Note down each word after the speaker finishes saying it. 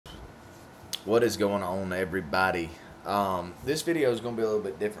What is going on, everybody? This video is going to be a little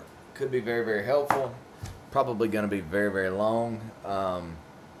bit different. Could be very, very helpful. Probably going to be very, very long.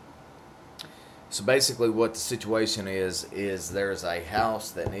 So basically what the situation is there's a house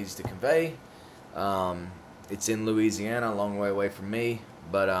that needs to convey. It's in Louisiana, a long way away from me,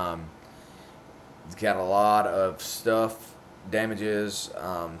 but it's got a lot of stuff, damages,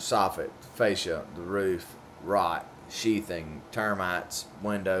 soffit, fascia, the roof, rot, sheathing, termites,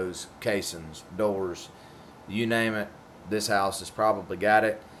 windows, casings, doors, you name it. This house has probably got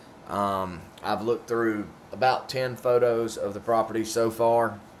it. I've looked through about 10 photos of the property so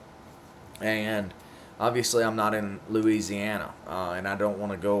far, and obviously I'm not in Louisiana, and I don't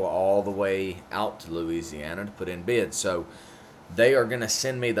want to go all the way out to Louisiana to put in bids. So they are going to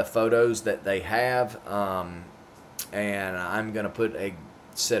send me the photos that they have, and I'm going to put a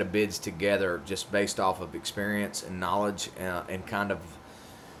set of bids together just based off of experience and knowledge, and kind of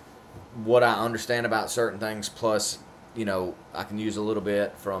what I understand about certain things, plus I can use a little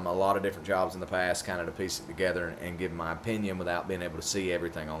bit from a lot of different jobs in the past kind of to piece it together and give my opinion without being able to see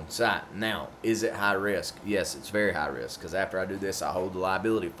everything on site. Now, is it high risk? Yes, it's very high risk, because after I do this I hold the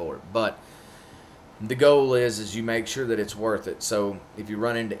liability for it, but the goal is you make sure that it's worth it. So if you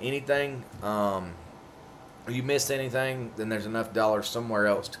run into anything, or you missed anything, then there's enough dollars somewhere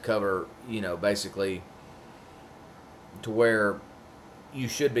else to cover, basically to where you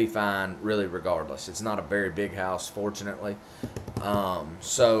should be fine really regardless. It's not a very big house, fortunately.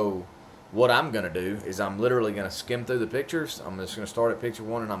 So what I'm going to do is I'm literally going to skim through the pictures. I'm just going to start at picture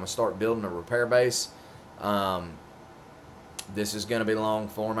 1, and I'm going to start building a repair base. This is going to be long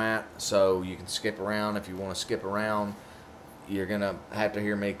format, so you can skip around if you want to skip around. You're going to have to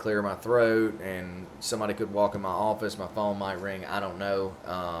hear me clear my throat, and somebody could walk in my office. My phone might ring. I don't know.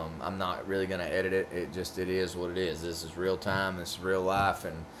 I'm not really going to edit it. It is what it is. This is real time. This is real life,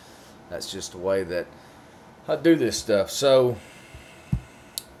 and that's just the way that I do this stuff. So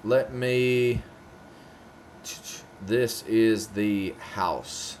this is the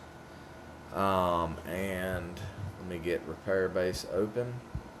house. And let me get repair base open.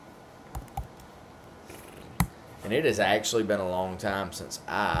 And it has actually been a long time since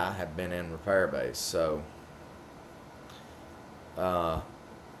I have been in repair base, so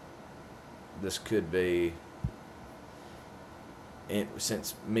this could be,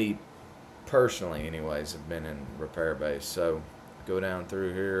 since me personally anyways have been in repair base. So go down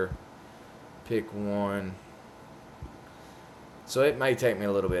through here, pick one. So it may take me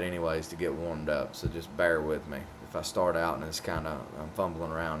a little bit anyways to get warmed up, so just bear with me. If I start out and it's I'm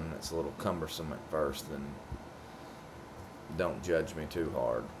fumbling around and it's a little cumbersome at first, then don't judge me too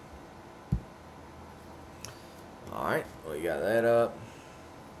hard. Alright, we got that up.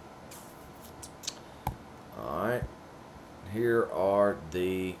 Alright, here are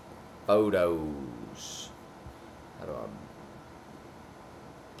the photos. How do I...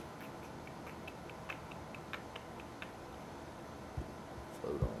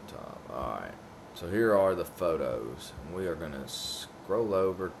 Float on top. Alright, so here are the photos. And we are going to scroll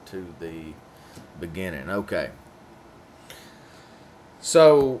over to the beginning. Okay.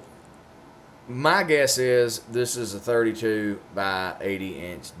 So my guess is this is a 32 by 80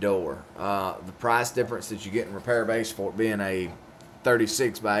 inch door. The price difference that you get in repair base for it being a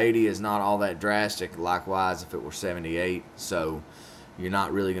 36 by 80 is not all that drastic. Likewise, if it were 78, so you're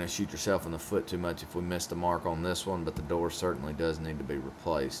not really going to shoot yourself in the foot too much if we missed the mark on this one, but the door certainly does need to be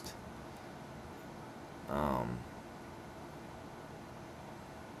replaced.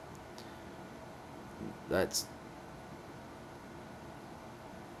 That's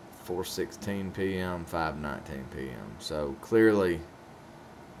 4:16 p.m., 5:19 p.m. So clearly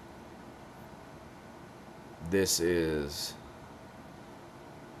this is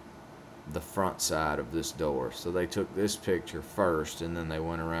the front side of this door. So they took this picture first, and then they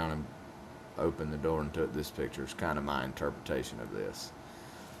went around and opened the door and took this picture. It's kind of my interpretation of this.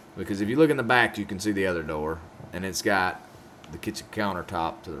 Because if you look in the back, you can see the other door, and it's got the kitchen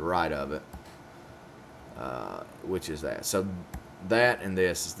countertop to the right of it, which is that. So that and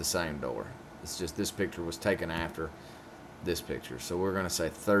this is the same door. It's just this picture was taken after this picture. So we're going to say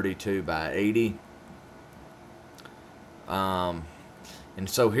 32 by 80. And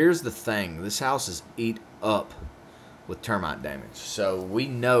so here's the thing. This house is eat up with termite damage. So we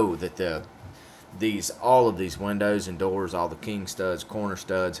know that all of these windows and doors, all the king studs, corner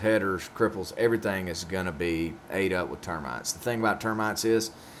studs, headers, cripples, everything is going to be ate up with termites. The thing about termites is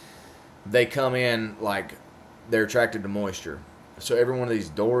they come in like they're attracted to moisture. So every one of these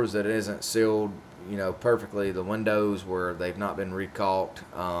doors that isn't sealed, perfectly, the windows where they've not been recaulked,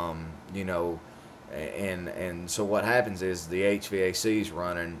 and so what happens is the HVAC is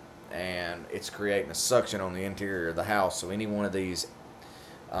running, and it's creating a suction on the interior of the house. So any one of these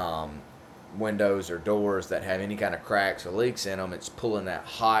windows or doors that have any kind of cracks or leaks in them, it's pulling that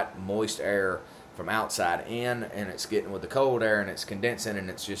hot, moist air from outside in, and it's getting with the cold air, and it's condensing, and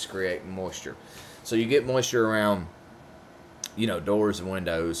it's just creating moisture. So you get moisture around, you know, doors and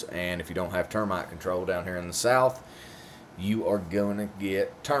windows, and if you don't have termite control down here in the South, you are going to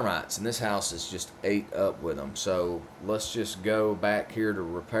get termites, and this house is just ate up with them. So let's just go back here to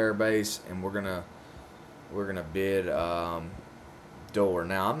repair base, and we're gonna bid door.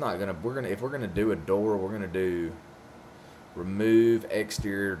 Now I'm not gonna if we're gonna do a door, we're gonna do remove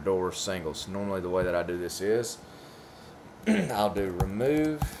exterior door singles. Normally the way that I do this is I'll do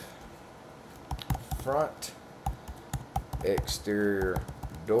remove front exterior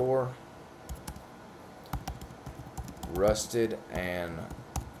door, rusted and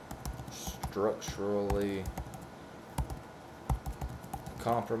structurally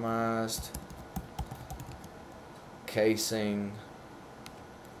compromised, casing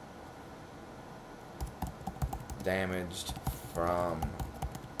damaged from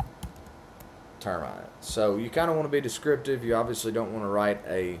termite. So you kind of want to be descriptive. You obviously don't want to write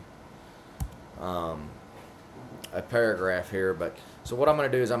a paragraph here, but so what I'm going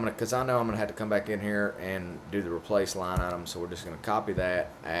to do is because I know I'm going to have to come back in here and do the replace line item, so we're just going to copy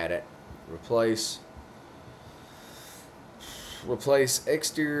that, add it, replace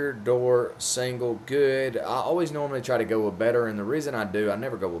exterior door single. Good. I always normally try to go with better, and the reason I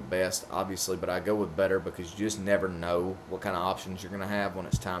never go with best, obviously, but I go with better because you just never know what kind of options you're going to have when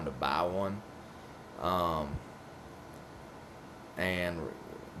it's time to buy one. And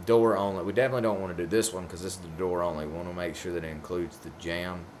door only, we definitely don't want to do this one because this is the door only. We want to make sure that it includes the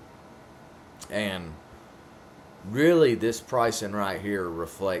jamb, and really this pricing right here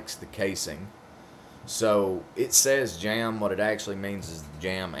reflects the casing. So it says jamb. What it actually means is the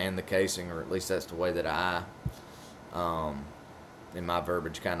jamb and the casing, or at least that's the way that I in my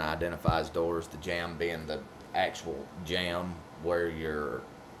verbiage kind of identifies doors, the jamb being the actual jamb where your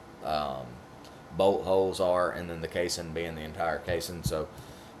bolt holes are, and then the casing being the entire casing. So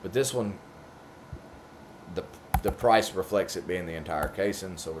but this one, the price reflects it being the entire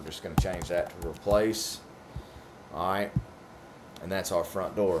casing, so we're just going to change that to replace. Alright, and that's our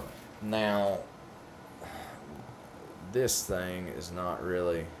front door. Now, this thing is not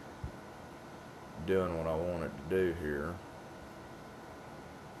really doing what I want it to do here,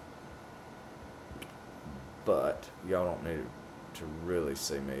 but y'all don't need to really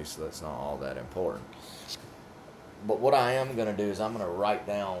see me, so that's not all that important. But what I am going to do is I'm going to write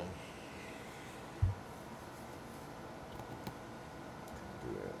down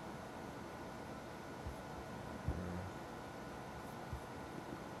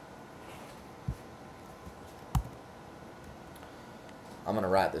I'm going to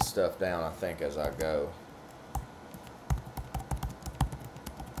write this stuff down, I think, as I go.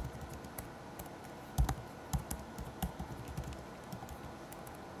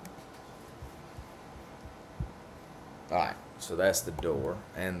 Alright, so that's the door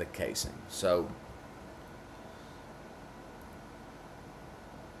and the casing. So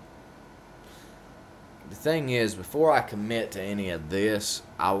the thing is, before I commit to any of this,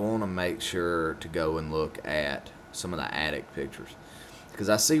 I want to make sure to go and look at some of the attic pictures, because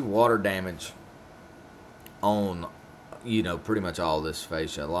I see water damage on, you know, pretty much all this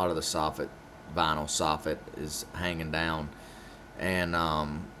fascia. A lot of the soffit, vinyl soffit, is hanging down, and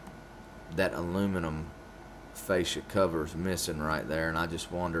that aluminum fascia cover is missing right there, and I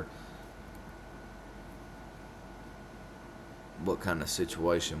just wonder what kind of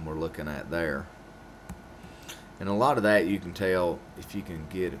situation we're looking at there. And a lot of that you can tell if you can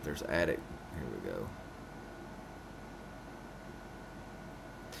get, if there's attic. Here we go.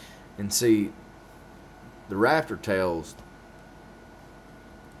 And see, the rafter tails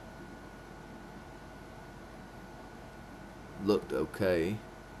looked okay.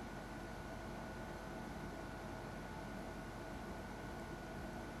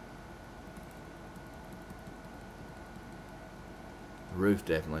 The roof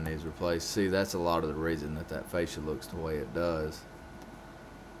definitely needs replaced. See, that's a lot of the reason that that fascia looks the way it does.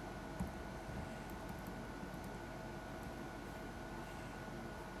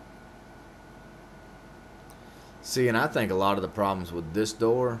 See, and I think a lot of the problems with this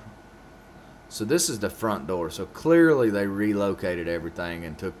door, so this is the front door, so clearly they relocated everything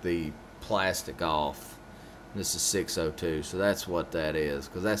and took the plastic off. This is 602, so that's what that is,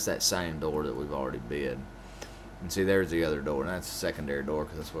 because that's that same door that we've already bid. And see, there's the other door, and that's the secondary door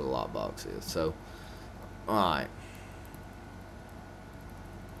because that's where the lock box is. So, alright.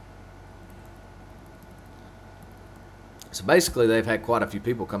 So basically, they've had quite a few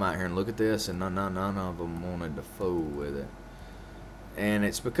people come out here and look at this, and none of them wanted to fool with it. And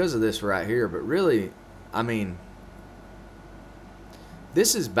it's because of this right here. But really, I mean,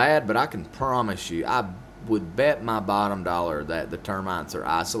 this is bad, but I can promise you, I would bet my bottom dollar that the termites are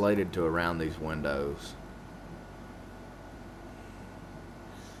isolated to around these windows.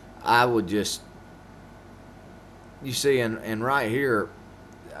 I would just, you see, and right here,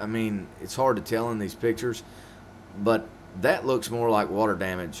 I mean, it's hard to tell in these pictures, but that looks more like water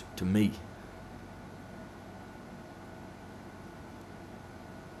damage to me.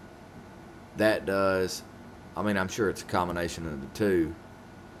 That does. I mean, I'm sure it's a combination of the two.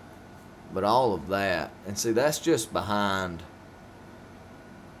 But all of that, and see, that's just behind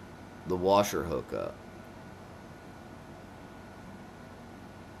the washer hookup.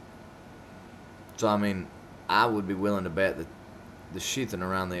 So, I mean, I would be willing to bet that the sheathing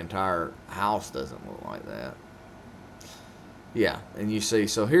around the entire house doesn't look like that. Yeah, and you see,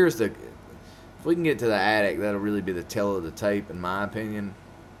 so here's the, if we can get to the attic, that'll really be the tell of the tape, in my opinion.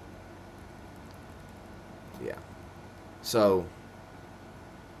 Yeah. So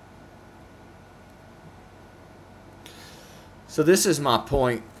this is my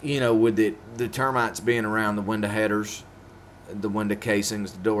point, you know, with the termites being around the window headers, the window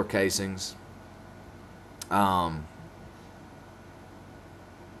casings, the door casings.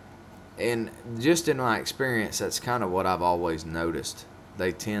 And just in my experience, that's kind of what I've always noticed.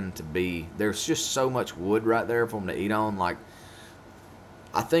 They tend to be, there's just so much wood right there for them to eat on. Like,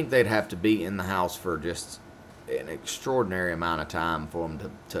 I think they'd have to be in the house for just an extraordinary amount of time for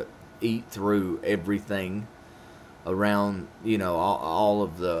them to eat through everything around, you know, all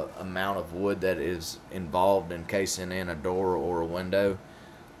of the amount of wood that is involved in casing in a door or a window,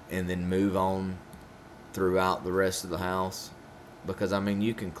 and then move on throughout the rest of the house. Because, I mean,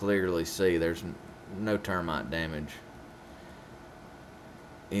 you can clearly see there's no termite damage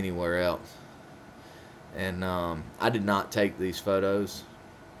anywhere else. And I did not take these photos,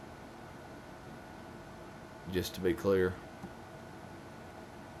 just to be clear.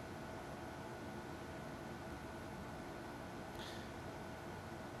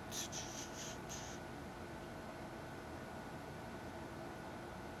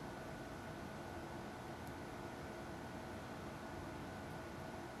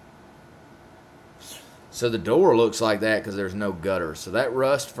 So the door looks like that because there's no gutter. So that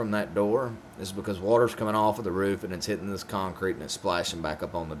rust from that door is because water's coming off of the roof and it's hitting this concrete and it's splashing back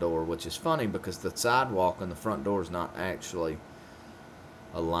up on the door, which is funny because the sidewalk and the front door is not actually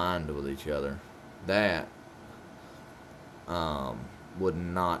aligned with each other. That would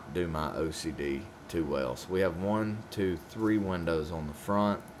not do my OCD too well. So we have 1, 2, 3 windows on the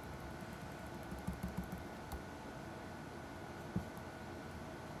front.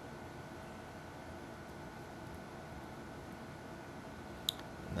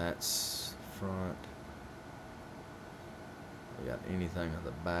 That's front. We got anything on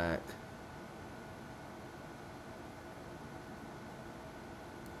the back.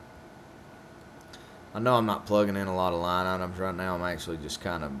 I know I'm not plugging in a lot of line items right now. I'm actually just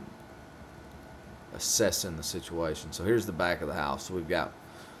kind of assessing the situation. So here's the back of the house. So we've got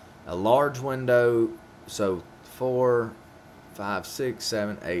a large window. So 4, 5, 6,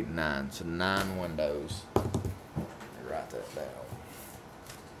 7, 8, 9. So 9 windows. Let me write that down.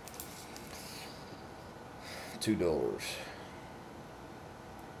 2 doors.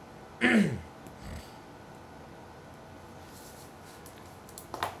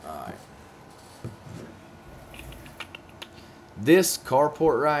 Alright. This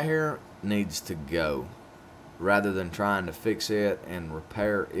carport right here needs to go. Rather than trying to fix it and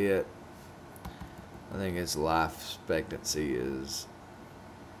repair it, I think its life expectancy is...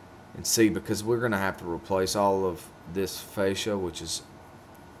 And see, because we're going to have to replace all of this fascia, which is...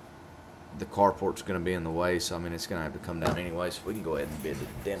 The carport's going to be in the way, so I mean it's going to have to come down anyway. So we can go ahead and bid the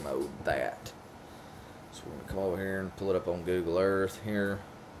demo that. So we're going to come over here and pull it up on Google Earth here,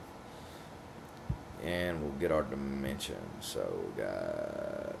 and we'll get our dimensions. So we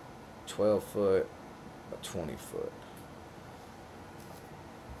got 12 foot by 20 foot.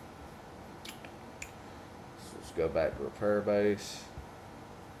 So let's go back to repair base,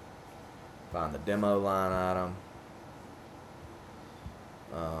 find the demo line item.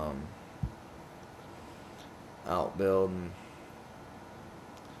 Outbuilding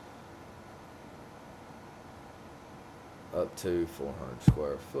up to 400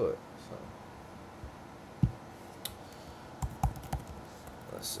 square foot. So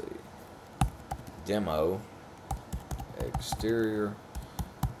let's see. Demo exterior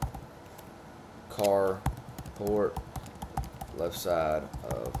carport, left side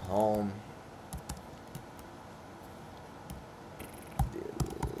of home.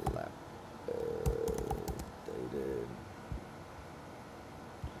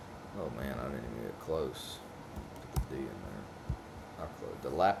 close. Put the D in there. How close?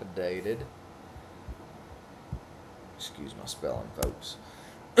 Dilapidated. Excuse my spelling, folks.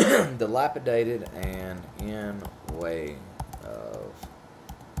 Dilapidated and in way of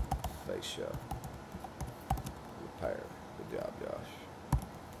fascia repair. Good job, Josh.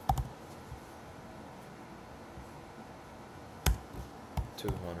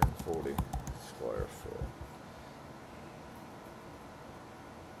 240 square foot.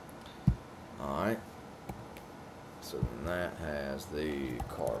 Alright. So then that has the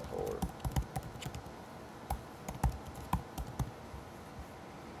carport.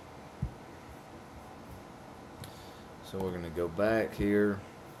 So we're going to go back here,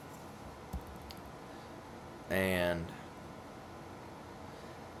 and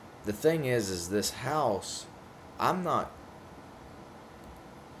the thing is this house, I'm not,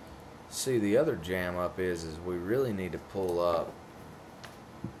 see, the other jam up is we really need to pull up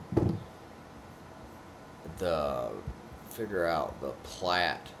figure out the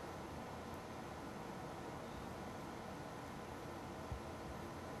plat.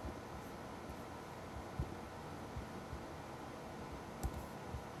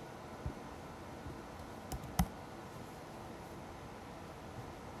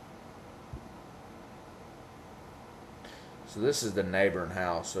 So this is the neighboring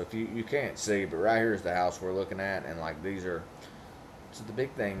house. So if you can't see, but right here is the house we're looking at, and like these are. So the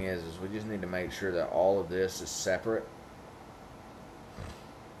big thing is we just need to make sure that all of this is separate.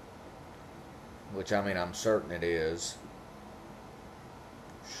 Which, I mean, I'm certain it is.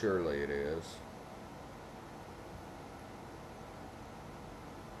 Surely it is.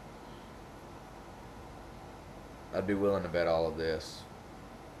 I'd be willing to bet all of this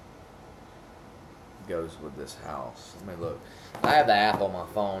goes with this house. Let me look. I have the app on my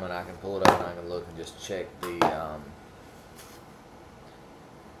phone, and I can pull it up and I can look and just check the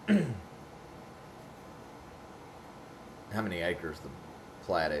how many acres the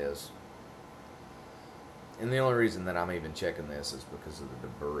plat is. And the only reason that I'm even checking this is because of the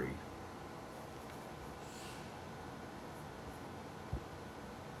debris.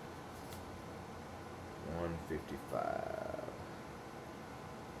 $155.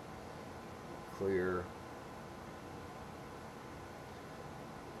 Clear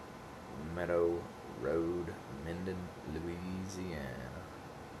Meadow Road, Minden, Louisiana.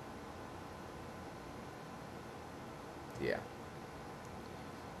 Yeah.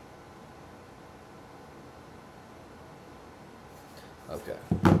 Okay.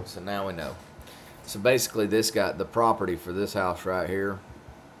 So now we know. So basically this got the property for this house right here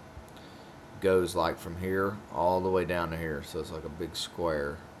goes like from here all the way down to here. So it's like a big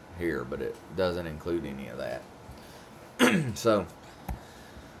square here, but it doesn't include any of that. So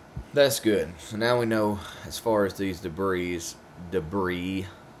that's good. So now we know as far as these debris,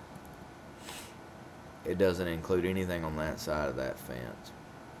 it doesn't include anything on that side of that fence.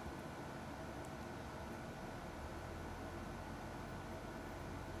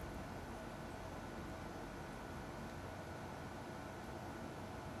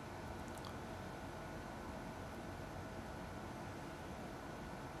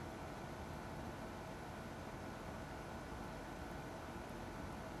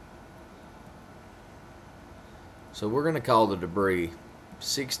 So we're going to call the debris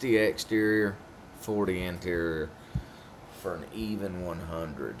 60 exterior, 40 interior for an even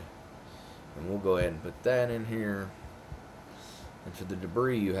 100. And we'll go ahead and put that in here. And for the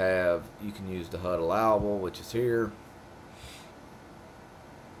debris you can use the HUD allowable, which is here.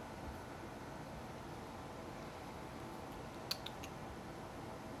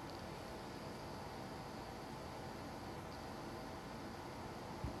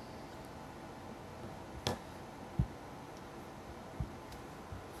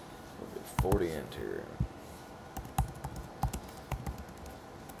 We'll get 40 interior.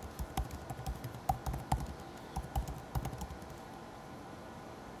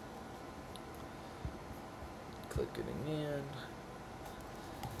 Click it in.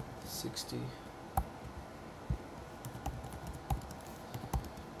 60.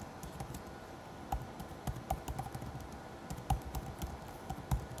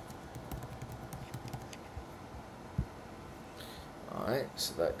 Alright,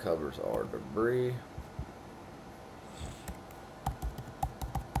 so that covers our debris.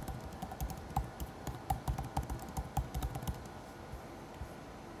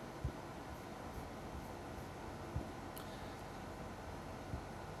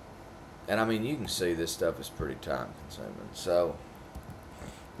 And I mean, you can see this stuff is pretty time consuming. So,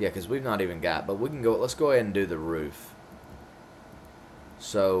 yeah, because we've not even got, but we can go, let's go ahead and do the roof.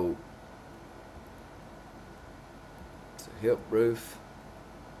 So, it's a hip roof,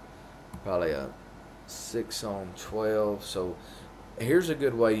 probably a 6 on 12. So here's a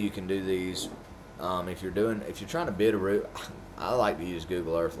good way you can do these. If you're trying to bid a roof, I like to use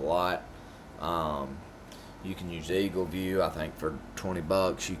Google Earth a lot. You can use Eagle View. I think for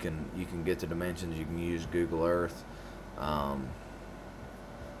 $20 you can get the dimensions. You can use Google Earth, and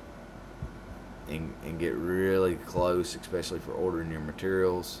get really close, especially for ordering your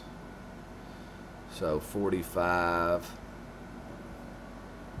materials. So 45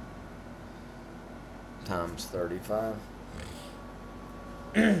 times 35.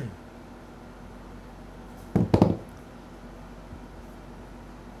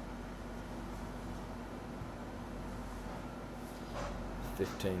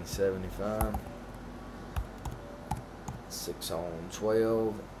 $1,575. 6 on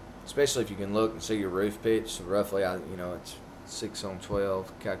 12. Especially if you can look and see your roof pitch. So roughly, it's 6 on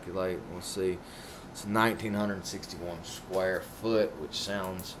 12. Calculate. We'll see. It's 1,961 square foot, which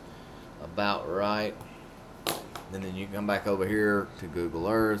sounds about right. And then you can come back over here to Google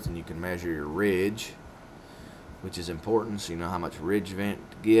Earth and you can measure your ridge, which is important, so you know how much ridge vent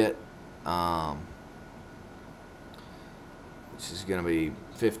to get. Which is going to be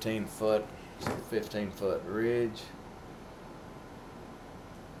 15 foot, so 15 foot ridge.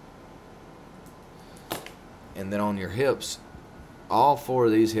 And then on your hips, all 4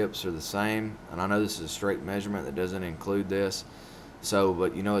 of these hips are the same. And I know this is a straight measurement that doesn't include this. So,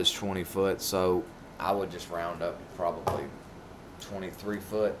 but it's 20 foot. So I would just round up probably 23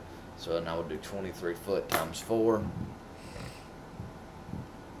 foot. So then I would do 23 foot times 4.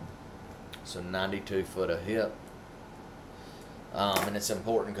 So 92 foot a hip. And it's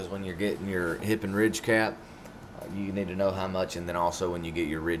important because when you're getting your hip and ridge cap, you need to know how much, and then also when you get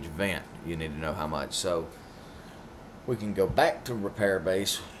your ridge vent, you need to know how much. So we can go back to repair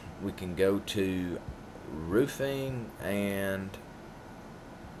base. We can go to roofing and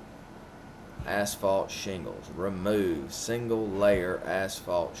asphalt shingles. Remove single layer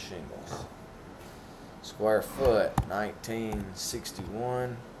asphalt shingles. Square foot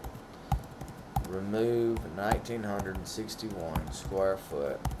 1961. Remove 1,961 square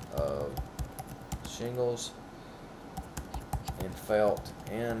foot of shingles and felt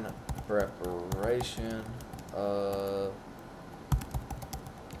in preparation of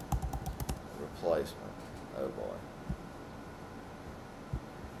replacement. Oh boy.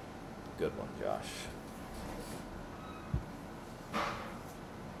 Good one, Josh. And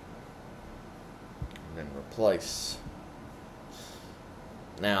then replace.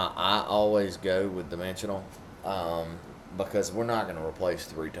 Now, I always go with dimensional because we're not going to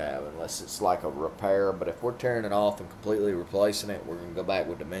replace 3-tab unless it's like a repair. But if we're tearing it off and completely replacing it, we're going to go back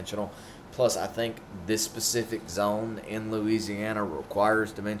with dimensional. Plus, I think this specific zone in Louisiana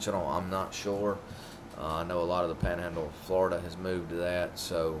requires dimensional. I'm not sure. I know a lot of the panhandle of Florida has moved to that.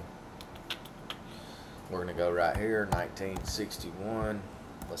 So we're going to go right here, 1961.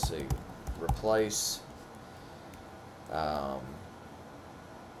 Let's see, replace.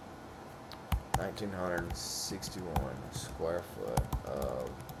 1,961 square foot of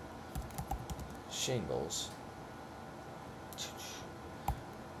shingles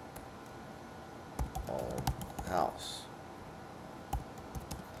on house.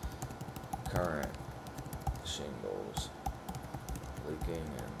 Current shingles leaking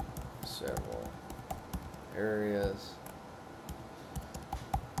in several areas.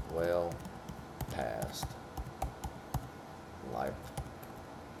 Well past life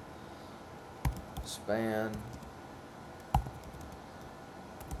span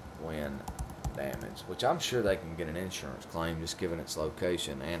when damaged, which I'm sure they can get an insurance claim just given its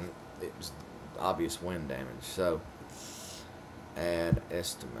location, and it was obvious wind damage. So add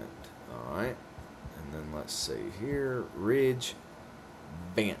estimate. All right, and then let's see here, ridge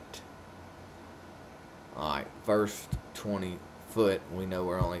vent. All right, first 20 foot, we know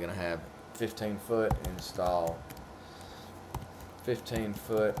we're only going to have 15 foot. Install 15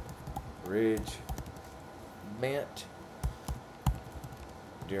 foot ridge vent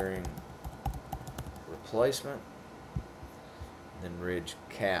during replacement, then ridge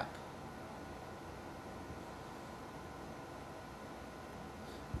cap.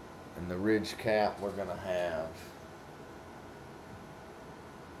 And the ridge cap, we're going to have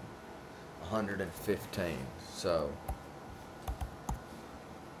 115. So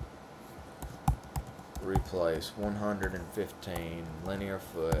replace 115 linear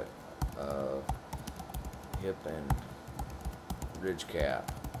foot of hip and ridge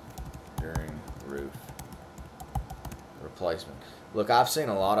cap during roof replacement. Look, I've seen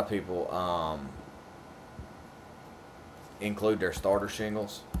a lot of people include their starter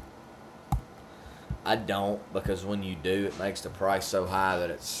shingles. I don't, because when you do, it makes the price so high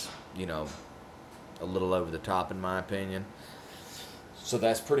that it's, a little over the top in my opinion. So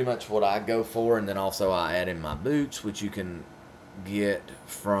that's pretty much what I go for, and then also I add in my boots, which you can get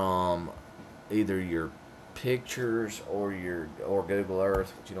from either your pictures or Google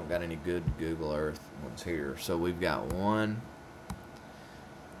Earth, but you don't got any good Google Earth ones here. So we've got one.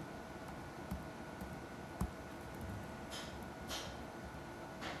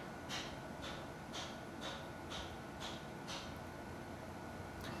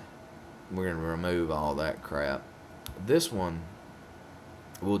 We're going to remove all that crap. This one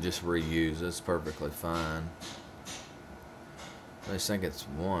we'll just reuse. It's perfectly fine. I just think it's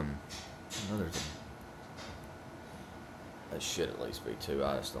one. Another thing. That should at least be two.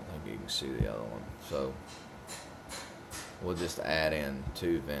 I just don't think you can see the other one. So we'll just add in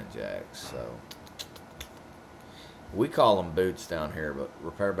 2 vent jacks. So we call them boots down here, but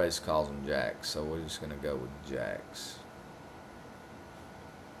Repair Base calls them jacks. So we're just going to go with jacks.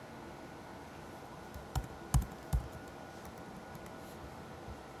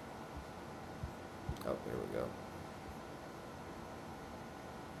 Oh, here we go.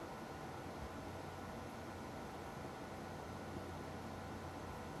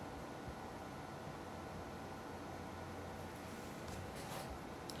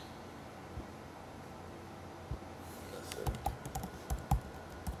 Let's see.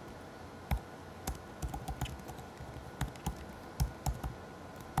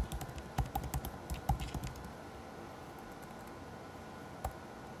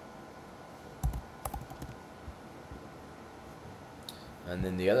 And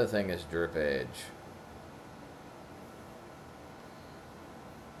then the other thing is drip edge.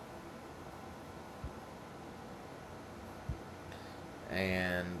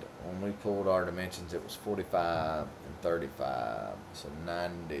 And when we pulled our dimensions, it was 45 and 35, so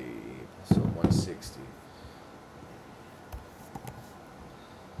 90, so 160.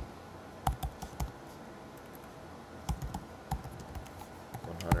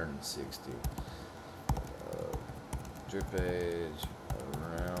 Drip edge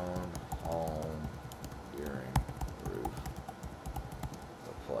around home during roof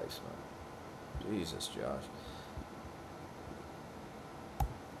replacement. Jesus, Josh.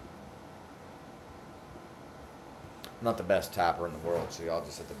 I'm not the best typer in the world, so y'all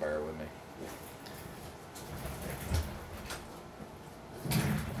just have to bear with me.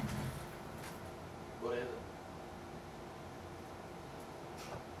 What is it?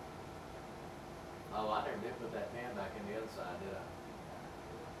 Oh, I never did put that pan back in the other side, did I?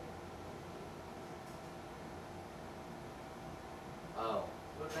 Oh,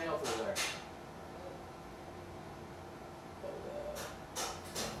 put a nail through there.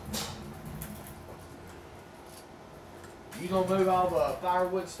 You gonna move all the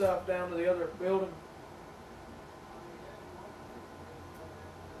firewood stuff down to the other building?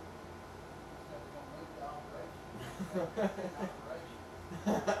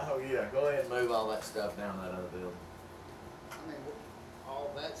 Oh yeah, go ahead and move all that stuff down to that other building. I mean,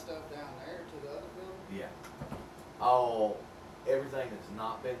 all that stuff down there to the other building? Yeah. Everything that's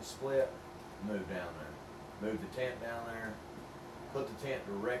not been split, move down there. Move the tent down there. Put the tent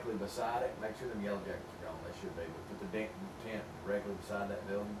directly beside it. Make sure them yellow jackets are gone. They should be. But put the tent directly beside that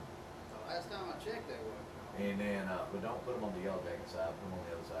building. The last time I checked, they were. And then, but don't put them on the yellow jacket side. Put them on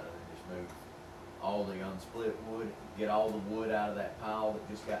the other side, and then just move all the unsplit wood. Get all the wood out of that pile that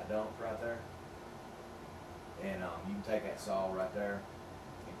just got dumped right there. And you can take that saw right there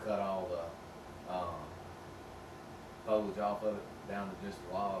and cut all the foliage off of it down to just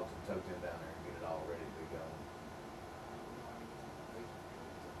the logs and tote them down there and get it all ready to be going.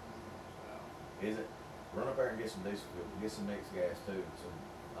 Is it? Run up there and get some diesel fuel. Get some mixed gas too,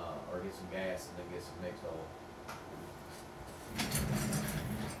 or get some gas and then get some mixed oil.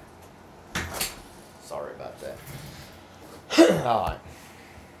 Sorry about that. All right.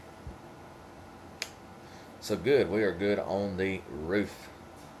 So good. We are good on the roof.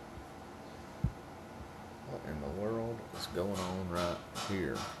 What in the world is going on right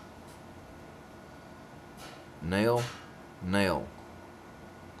here? Nail.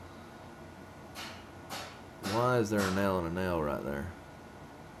 Why is there a nail and a nail right there?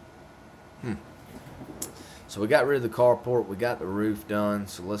 So we got rid of the carport. We got the roof done.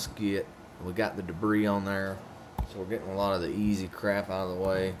 So we got the debris on there. So we're getting a lot of the easy crap out of the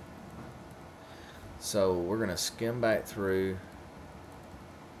way. So we're going to skim back through.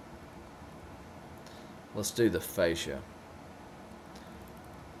 Let's do the fascia.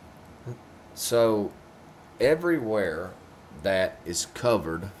 So everywhere that is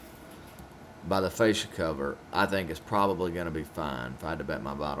covered by the fascia cover, I think it's probably going to be fine. If I had to bet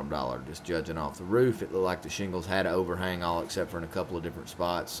my bottom dollar, just judging off the roof, it looked like the shingles had overhang all except for in a couple of different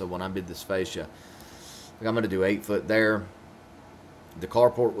spots. So when I did this fascia, I'm going to do 8 foot there. The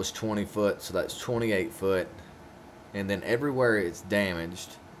carport was 20 foot, so that's 28 foot. And then everywhere it's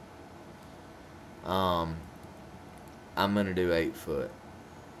damaged, I'm going to do 8 foot.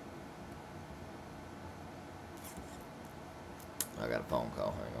 I got a phone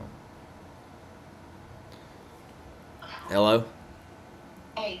call. Hang on. Hello?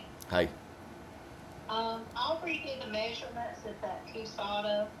 Hey. Hey. I'll redo the measurements at that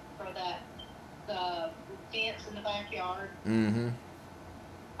Cusada for the fence in the backyard. Mm-hmm.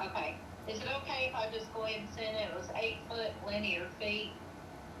 Okay. Is it okay if I just go ahead and send it? It was 8 foot linear feet.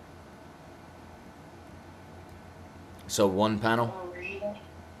 So one panel?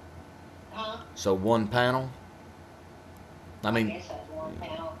 Huh? So one panel? I mean, I guess that's one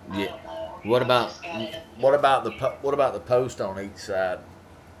panel. yeah. I don't know. What I about just got it. what about the post on each side?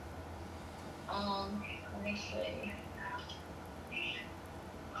 Let me see.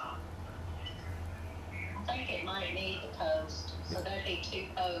 I think it might need the post. So that'd be 2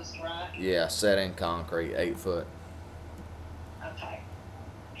 posts, right? Yeah, set in concrete, 8 foot. Okay.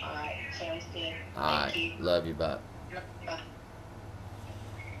 All right. Sounds good. All right, Thank you. love you, bye. Bye.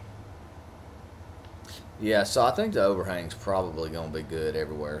 Yeah, so I think the overhang's probably going to be good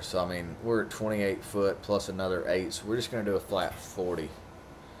everywhere. So, I mean, we're at 28 foot plus another 8, so we're just going to do a flat 40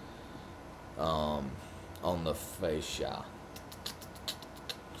 on the fascia.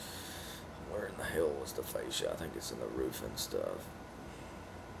 Where in the hell was the fascia? I think it's in the roofing stuff.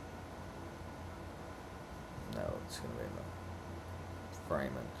 No, it's going to be in the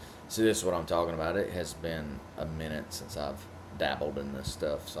framing. See, this is what I'm talking about. It has been a minute since I've dabbled in this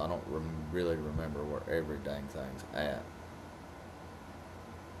stuff, so I don't really remember where every dang thing's at.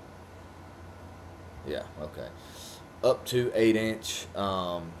 Yeah, okay. Up to 8 inch.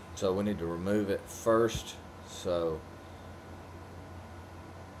 So we need to remove it first. So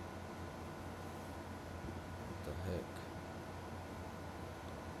what the heck?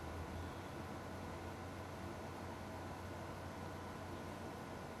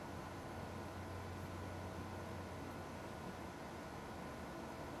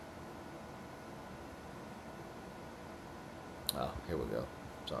 Oh, here we go.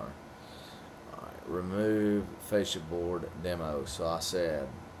 Sorry. Alright, remove fascia board demo. So I said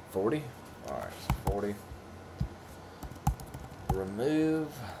 40. Alright, 40. Remove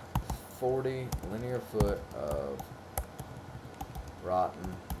 40 linear foot of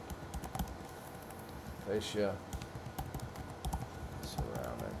rotten fascia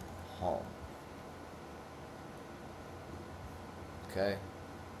surrounding home. Okay.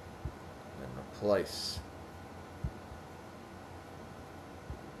 Then replace.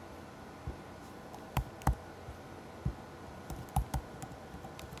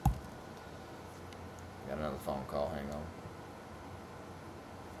 Got another phone call. Hang on.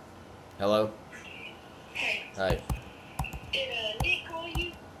 Hello? Hey, Hey. did Nick call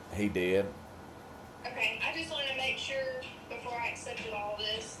you? He did. Okay, I just wanted to make sure before I accepted all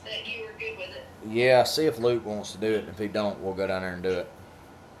this that you were good with it. Yeah, see if Luke wants to do it. If he don't, we'll go down there and do it.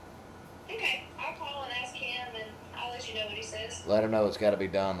 Okay, I'll call and ask him and I'll let you know what he says. Let him know it's got to be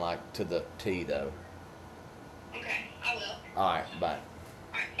done like to the T though. Okay, I will. Alright, bye.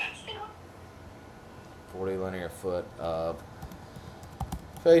 Alright, bye. 40 linear foot of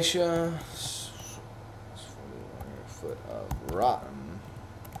fascia. 40 linear foot of rotten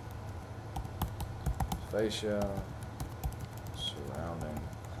fascia surrounding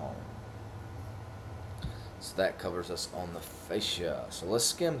home. So that covers us on the fascia. So let's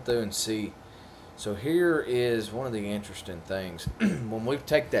skim through and see. So here is one of the interesting things. When we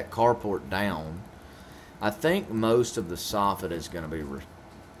take that carport down, I think most of the soffit is going to be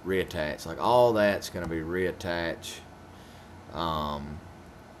reattached. Like all that's going to be reattached. But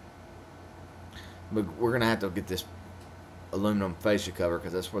we're going to have to get this aluminum fascia cover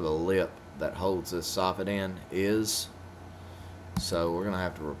because that's where the lip that holds this soffit in is. So we're going to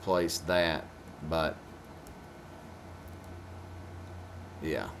have to replace that. But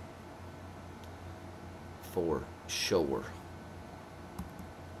yeah, for sure.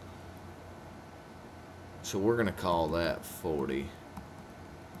 So we're going to call that 40.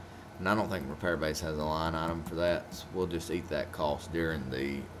 And I don't think Repair Base has a line item for that. So we'll just eat that cost during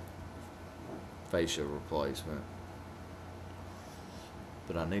the fascia replacement.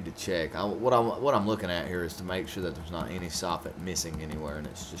 But I need to check. What I'm looking at here is to make sure that there's not any soffit missing anywhere and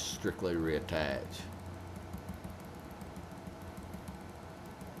it's just strictly reattached.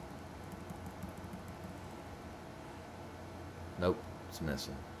 Nope, it's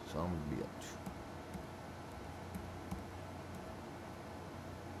missing. So I'm gonna be up.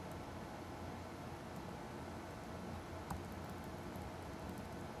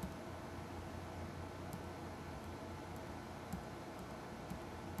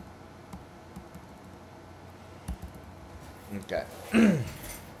 Okay.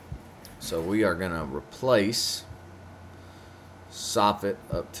 So we are gonna replace soffit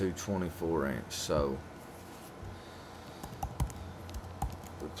up to 24 inch. So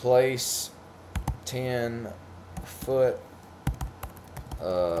replace 10 foot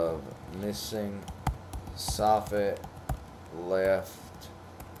of missing soffit left.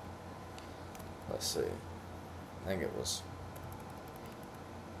 Let's see. I think it was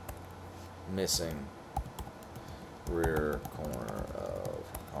missing rear corner of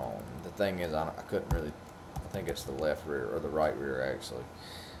home. The thing is, I couldn't really. I think it's the left rear or the right rear actually,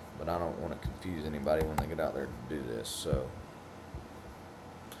 but I don't want to confuse anybody when they get out there to do this. So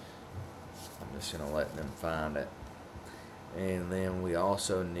I'm just gonna let them find it, and then we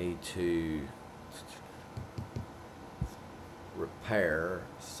also need to repair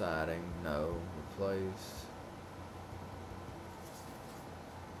siding. No, replace.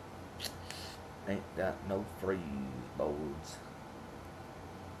 Ain't got no freeze boards.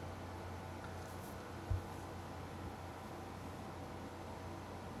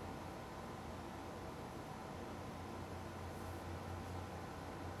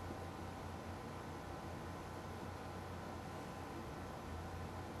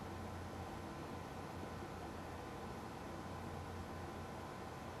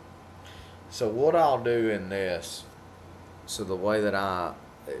 So what I'll do in this, so the way that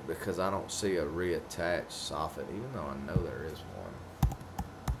because I don't see a reattached soffit, even though I know there is one.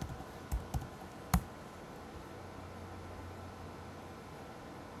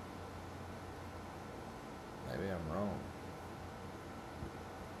 Maybe I'm wrong.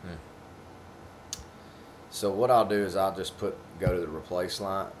 So what I'll do is I'll just go to the replace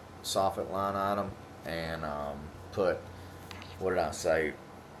line, soffit line item, and put, what did I say?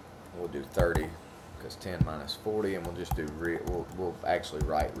 We'll do 30, because 10 minus 40, and we'll just do, we'll actually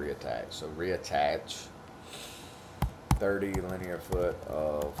write reattach. So reattach 30 linear foot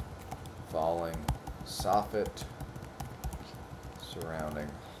of falling soffit surrounding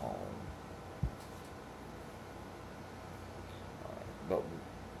home. But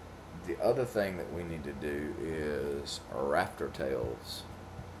the other thing that we need to do is rafter tails.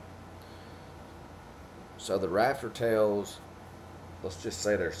 So the rafter tails, let's just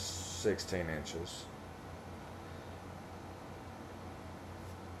say they're 16 inches.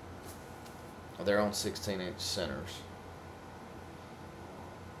 They're on 16-inch centers.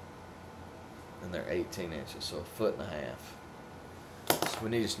 And they're 18 inches, so a foot and a half. So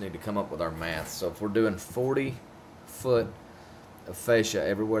we just need to come up with our math. So if we're doing 40 foot of fascia,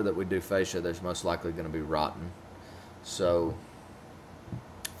 everywhere that we do fascia, there's most likely going to be rotten. So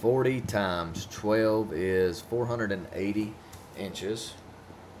 40 times 12 is 480 inches.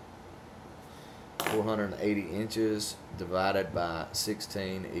 480 inches divided by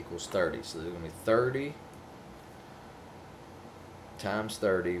 16 equals 30. So there's going to be 30 times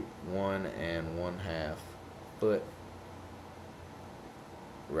 30, 1 1/2 foot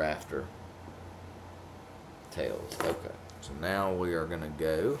rafter tails. Okay, so now we are going to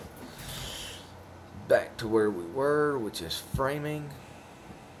go back to where we were, which is framing.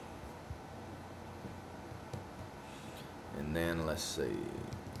 And then let's see.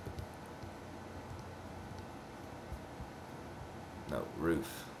 No,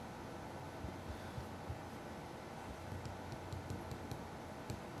 roof.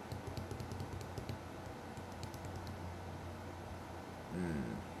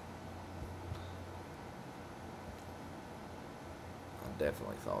 I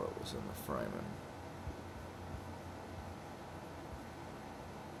definitely thought it was in the framing.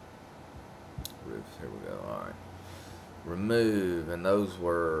 Roof, here we go, alright. Remove, and those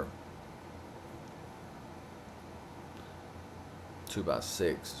were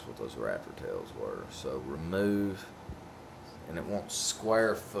 2x6 is what those rafter tails were. So remove, and it wants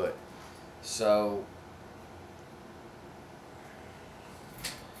square foot. So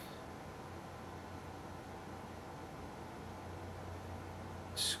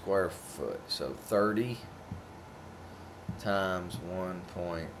square foot. So 30 times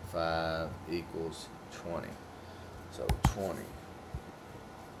 1.5 equals 20. So 20.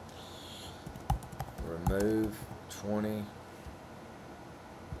 Remove 20.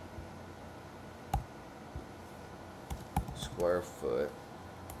 Square foot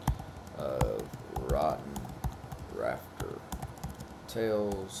of rotten rafter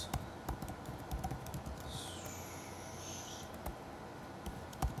tails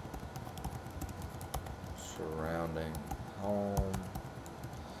surrounding home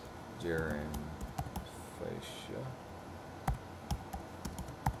during fascia.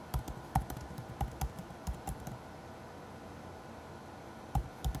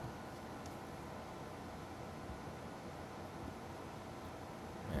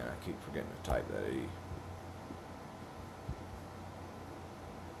 keep forgetting to type that E.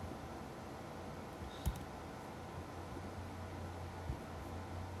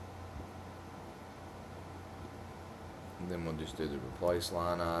 And then we'll just do the replace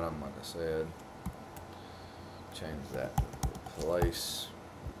line item, like I said. Change that to replace.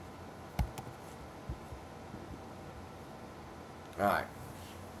 Alright.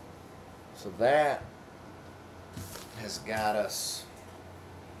 So that has got us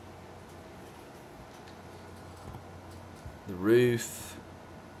the roof.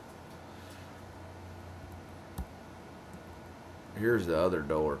 Here's the other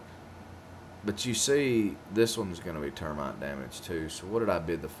door. But you see, this one's going to be termite damage too. So what did I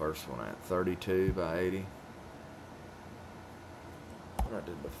bid the first one at? 32 by 80? What I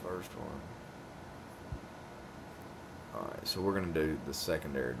did the first one. Alright, so we're going to do the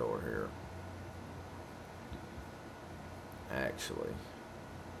secondary door here. Actually,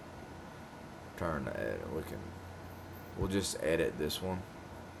 turn to edit. We'll just edit this one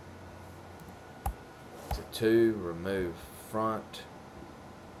to 2, remove front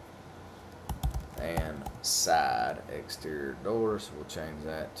and side exterior doors. So we'll change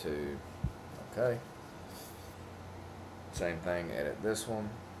that to okay. Same thing, edit this one,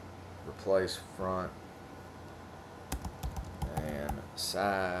 replace front and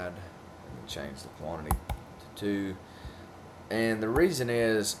side, and then change the quantity to 2. And the reason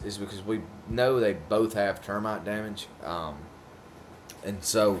is because we know they both have termite damage, and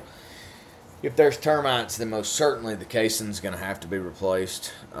so if there's termites, then most certainly the casing's going to have to be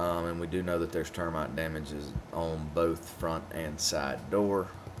replaced, and we do know that there's termite damages on both front and side door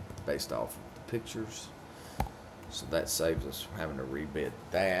based off of the pictures, so that saves us from having to rebid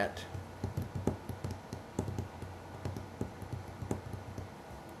that.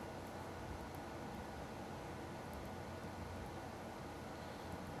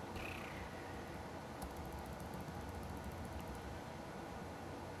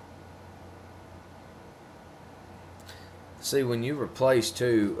 See, when you replace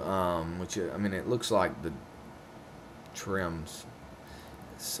too, which I mean, it looks like the trims.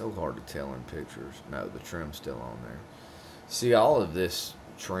 It's so hard to tell in pictures. No, the trim's still on there. See, all of this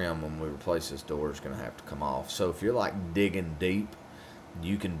trim when we replace this door is going to have to come off. So if you're like digging deep,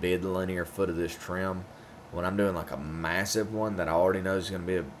 you can bid the linear foot of this trim. When I'm doing like a massive one that I already know is going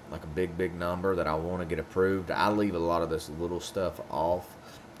to be like a big number that I want to get approved, I leave a lot of this little stuff off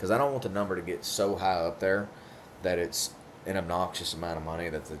because I don't want the number to get so high up there that it's an obnoxious amount of money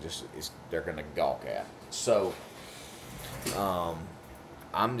that they're going to gawk at. So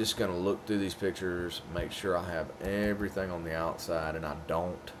I'm just going to look through these pictures, make sure I have everything on the outside, and I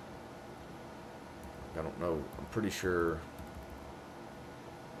don't know, I'm pretty sure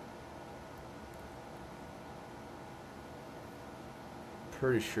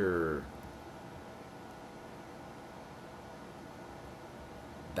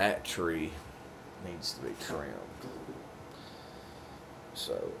that tree needs to be trimmed.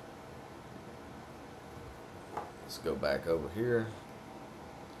 So let's go back over here.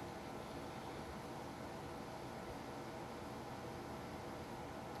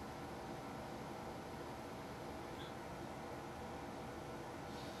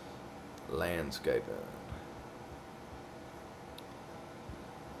 Landscaping.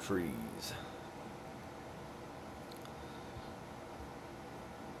 Trees.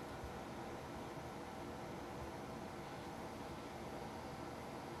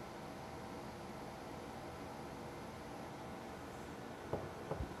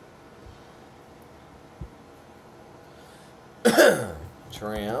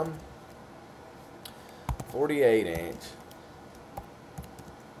 Trim 48"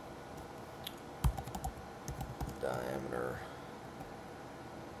 diameter,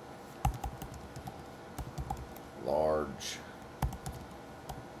 large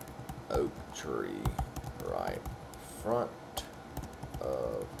oak tree, right front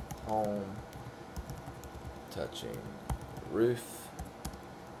of home, touching roof,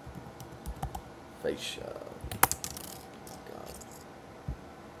 fascia.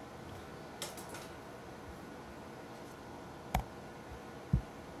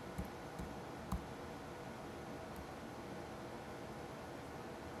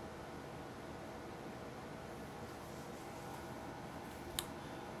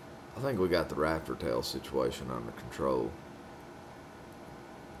 I think we got the rafter tail situation under control.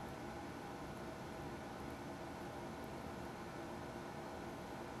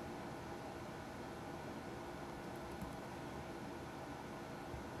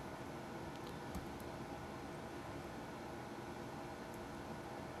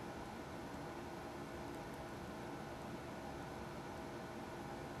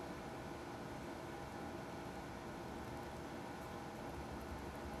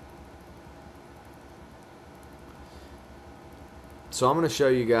 So I'm going to show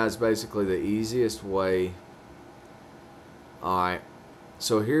you guys basically the easiest way. Alright,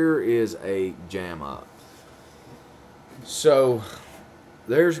 so here is a jam up. So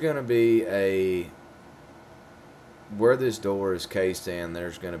there's going to be where this door is cased in,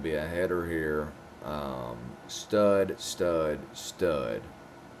 there's going to be a header here, stud, stud, stud,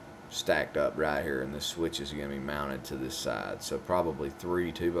 stacked up right here, and the switch is going to be mounted to this side. So probably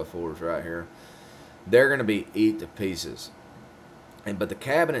 3 2x4s right here. They're going to be eat to pieces. But the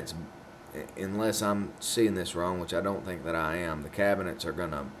cabinets, unless I'm seeing this wrong, which I don't think that I am, the cabinets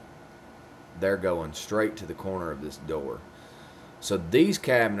are they're going straight to the corner of this door. So these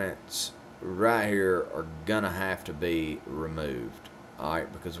cabinets right here are gonna have to be removed,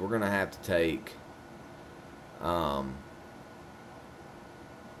 alright, because we're gonna have to take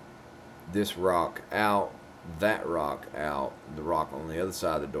this rock out, that rock out, the rock on the other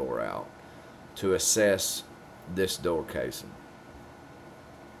side of the door out, to assess this door casing.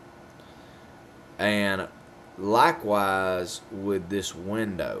 And likewise with this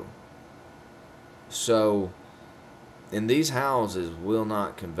window. So in these houses will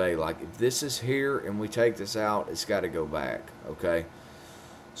not convey. Like if this is here and we take this out, it's got to go back, okay?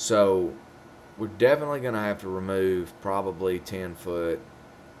 So we're definitely going to have to remove probably 10 foot,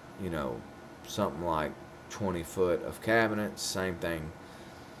 you know, something like 20 foot of cabinets, same thing.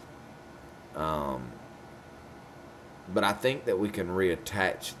 But I think that we can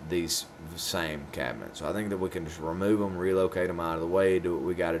reattach these same cabinets. So I think that we can just remove them, relocate them out of the way, do what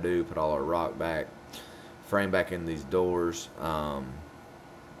we got to do, put all our rock back, frame back in these doors. And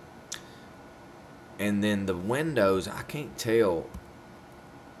then the windows, I can't tell.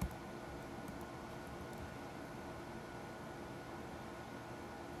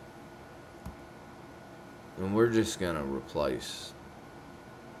 And we're just going to replace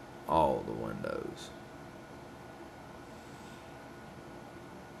all the windows.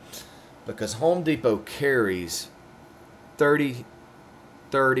 Because Home Depot carries 30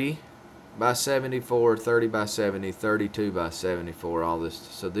 by 74, 30 by 70, 32 by 74, all this.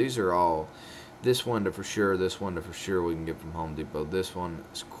 So these are all, this window for sure, this window for sure we can get from Home Depot. This one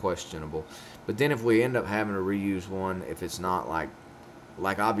is questionable. But then if we end up having to reuse one, if it's not like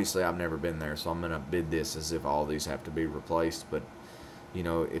obviously I've never been there, so I'm going to bid this as if all these have to be replaced. But, you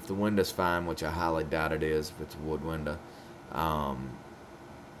know, if the window's fine, which I highly doubt it is if it's a wood window,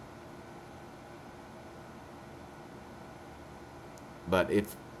 but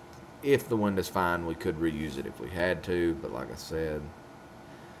if the window's fine, we could reuse it if we had to. But like I said,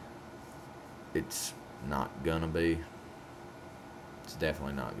 it's not gonna be. It's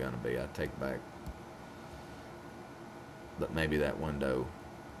definitely not gonna be. I take back. But maybe that window.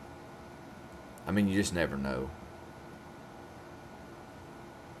 I mean, you just never know.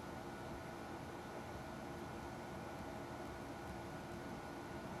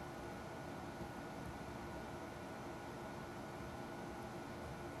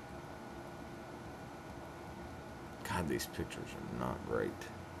 God, these pictures are not great.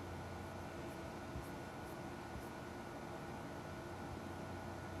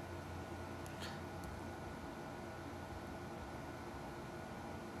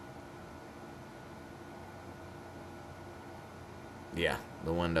 Yeah,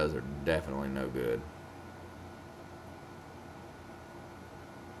 the windows are definitely no good.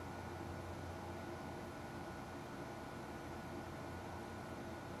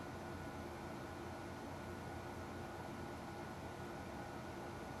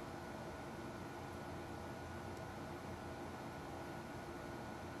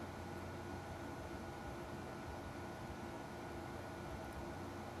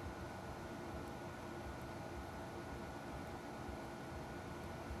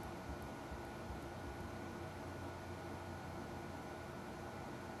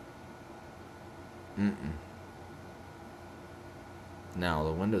 Now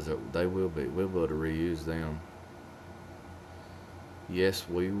the windows we'll be able to reuse them. Yes,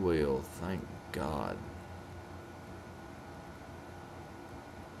 we will. Thank God.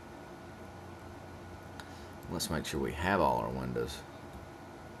 Let's make sure we have all our windows.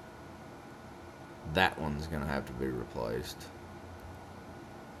 That one's gonna have to be replaced.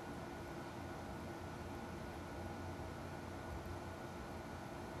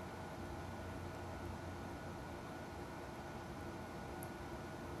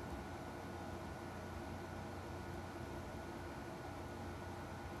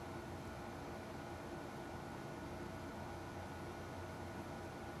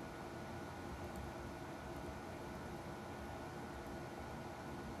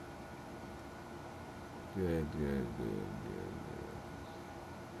 Good.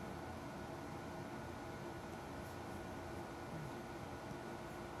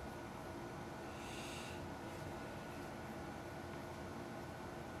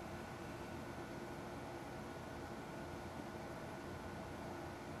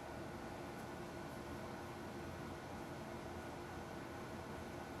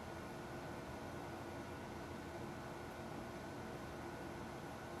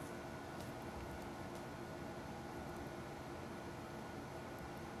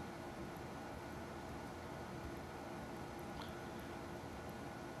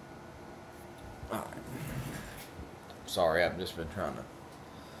 Sorry, I've just been trying to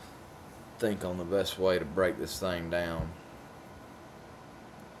think on the best way to break this thing down.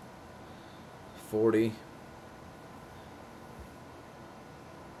 40.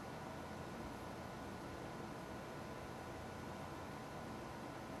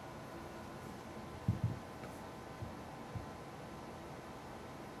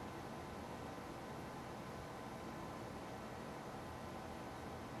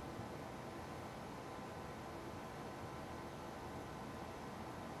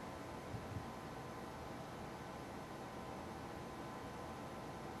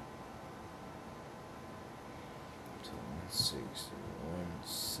 So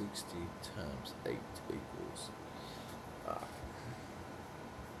 160 times 8 equals.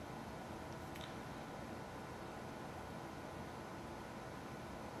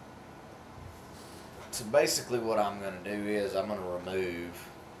 So basically what I'm going to do is I'm going to remove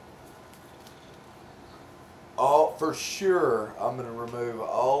for sure, I'm going to remove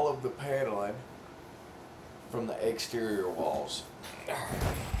all of the paneling from the exterior walls.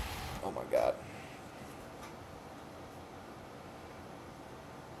 Oh my God.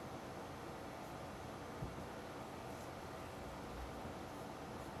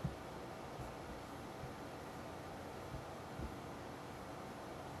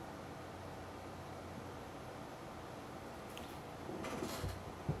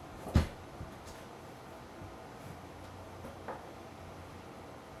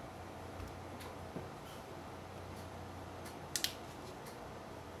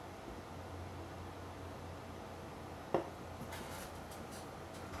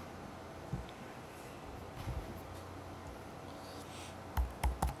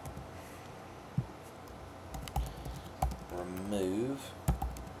 Remove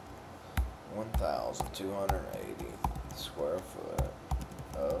 1,280 square foot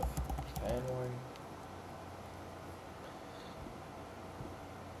of paneling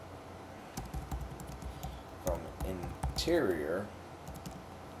from interior,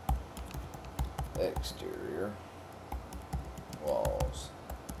 exterior walls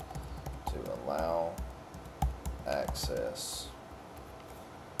to allow access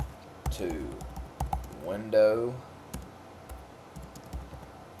to window,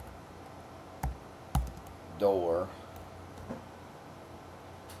 door,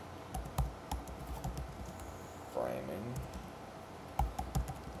 framing,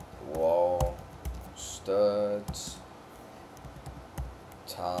 wall studs,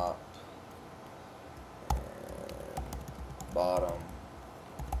 top and bottom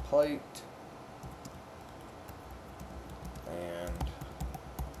plate, and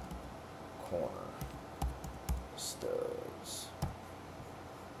corner studs.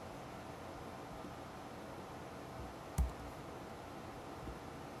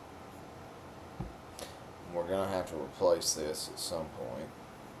 We're going to have to replace this at some point.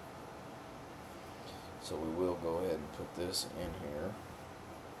 So we will go ahead and put this in here.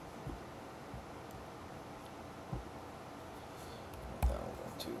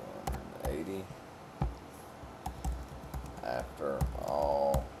 $1,280 after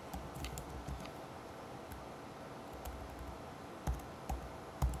all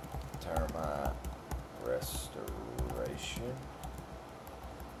termite restoration.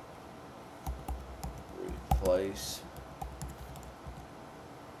 Replace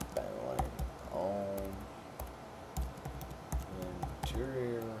paneling on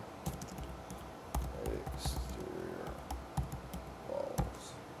interior, exterior walls.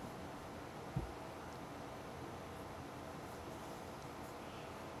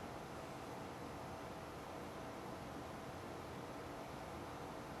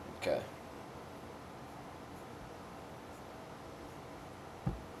 Okay.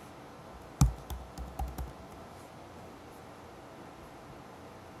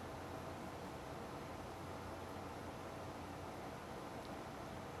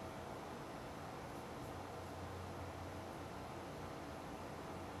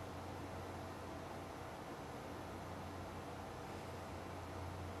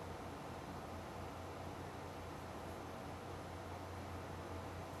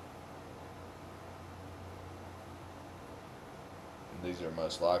 These are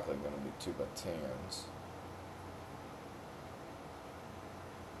most likely going to be 2x10s.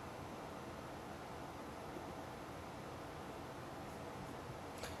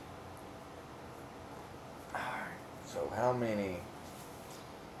 So how many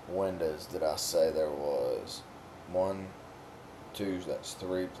windows did I say there was? 1, 2, that's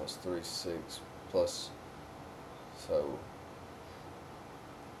 3 plus 3, 6 plus, so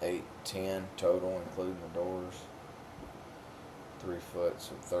 8, 10 total including the doors. 3 foot,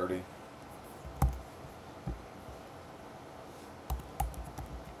 so 30.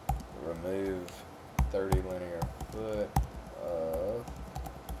 remove 30 linear foot of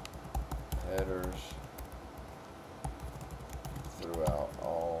headers throughout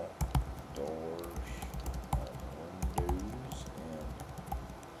all doors and windows in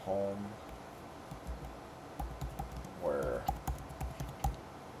home where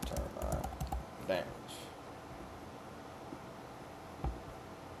termite damage.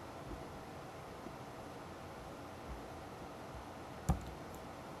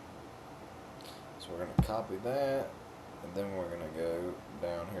 So we're going to copy that, and then we're going to go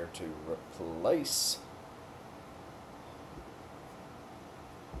down here to replace.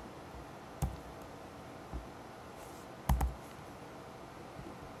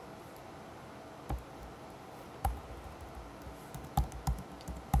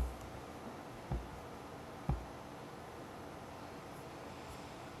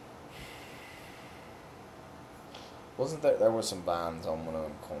 Wasn't there was some vines on one of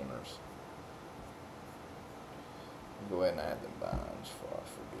them corners? Go ahead and add them vines before I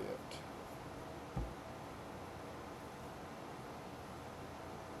forget.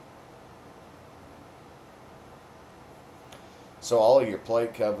 So all of your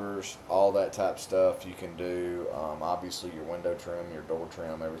plate covers, all that type of stuff you can do. Obviously your window trim, your door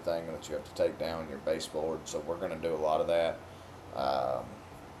trim, everything that you have to take down, your baseboard. So we're going to do a lot of that.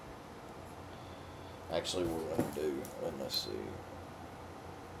 Actually, we're going to do, let's see,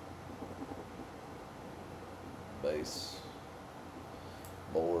 base,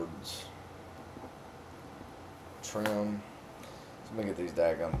 boards, trim. So let me get these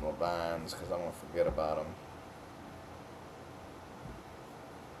daggum little vines because I'm going to forget about them.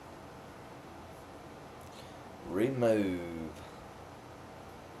 Remove.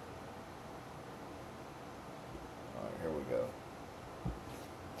 Alright, here we go.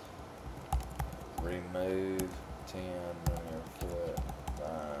 Remove 10 linear foot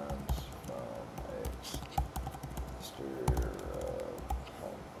vines from exterior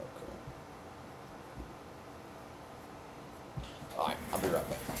home. Okay. Alright, I'll be right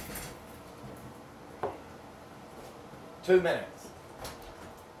back. 2 minutes.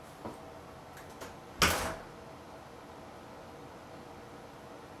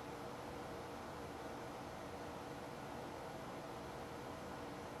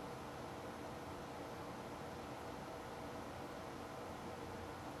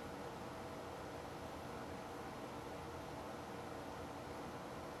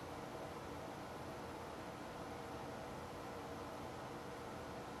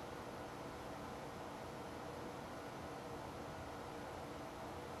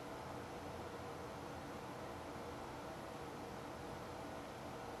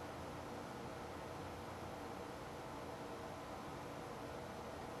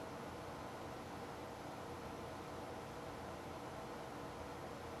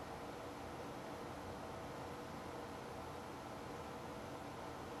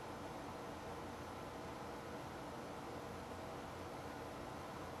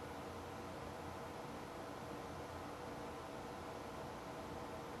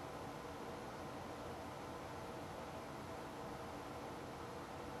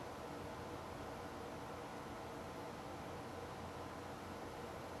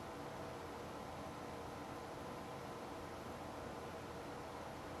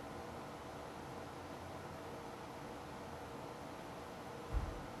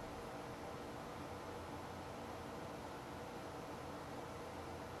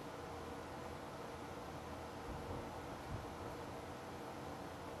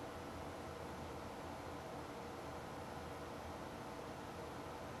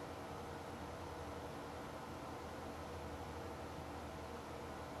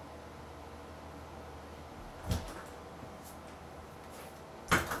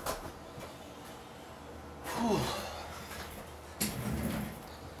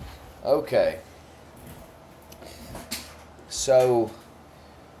 Okay, so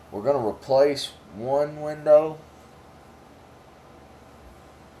we're going to replace one window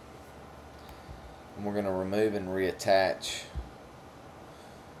and we're going to remove and reattach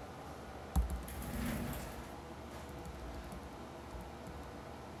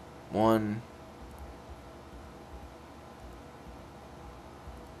one.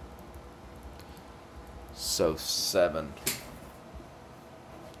 So 7.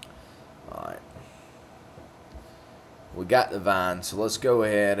 Alright. We got the vine, so let's go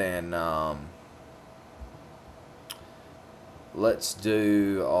ahead and let's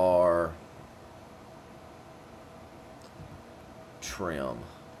do our trim.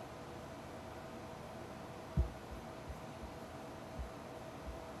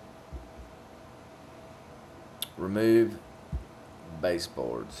 Remove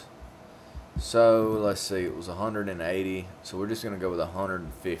baseboards. So let's see, it was 180. So we're just gonna go with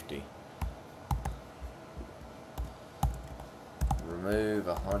 150. Remove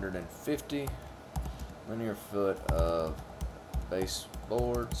 150 linear foot of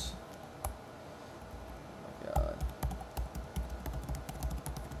baseboards. Oh my God.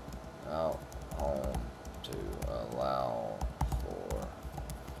 Out home to allow for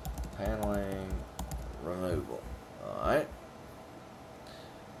paneling removal. Alright.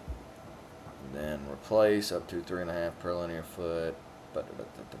 Then replace up to 3.5 per linear foot. We're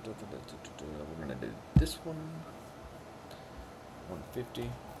gonna do this one. 150.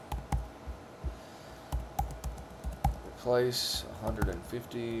 Replace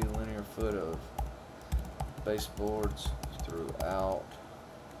 150 linear foot of baseboards throughout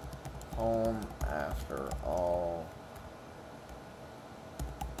home after all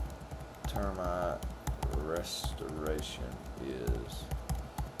termite restoration is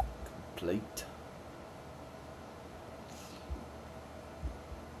complete.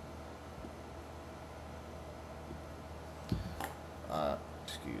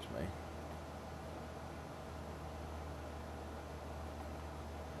 Excuse me.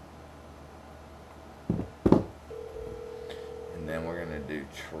 And then we're gonna do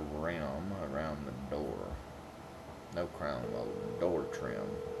trim around the door. No crown mold, door trim.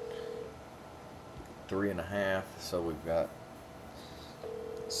 3.5. So we've got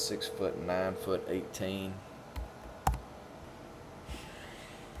 6 foot, 9 foot, 18.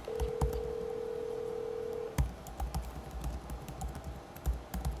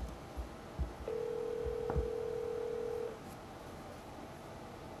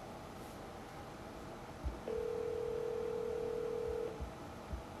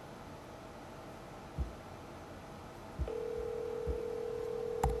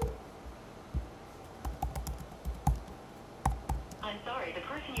 I'm sorry, the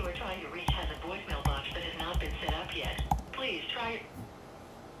person you are trying to reach has a voicemail box that has not been set up yet. Please try it.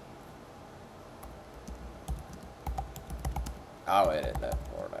 I'll edit that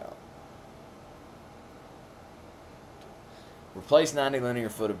part out. Replace 90 linear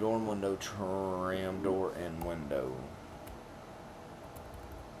foot of door and window trim, door and window.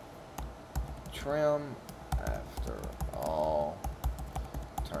 Trim after all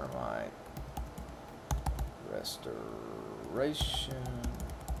termite restoration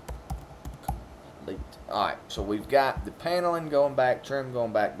complete. Alright, so we've got the paneling going back, trim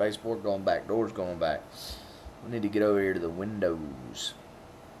going back, baseboard going back, doors going back. We need to get over here to the windows.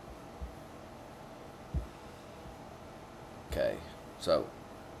 Okay, so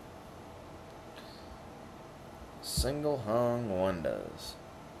single hung windows.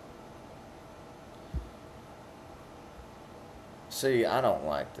 See, I don't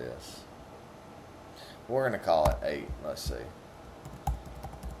like this. We're going to call it 8. Let's see.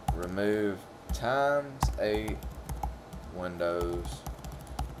 Remove times 8 windows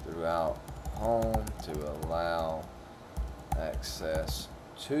throughout home to allow access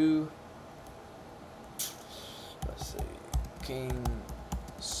to, let's see, king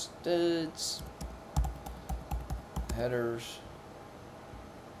studs, headers.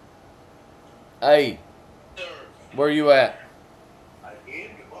 Hey, where you at?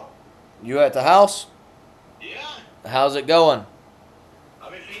 You at the house? Yeah, How's it going?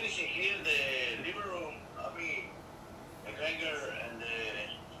 I've been finishing here the living room. The hanger and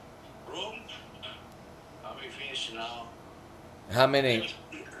the room. I've been finished now. How many?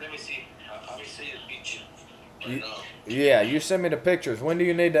 Let me see. I'll be seeing the picture right You, now. yeah, you send me the pictures. When do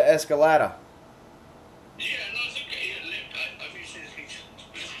you need the escalada? Yeah, no, it's okay. Yeah, I'll be seeing the picture.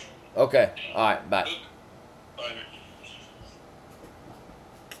 Okay, alright, bye. Look. Bye, man.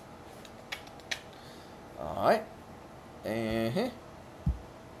 Alright.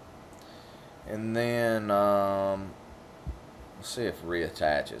 And then, let's see if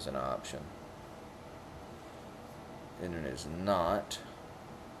reattach is an option. And it is not.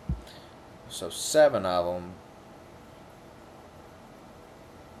 So 7 of them.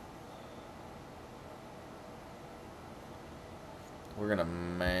 We're going to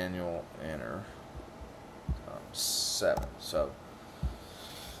manual enter 7. So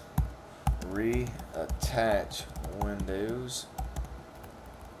reattach windows.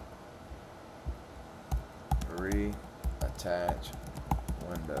 Reattach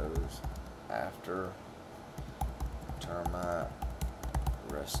windows after termite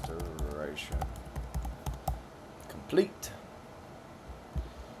restoration complete.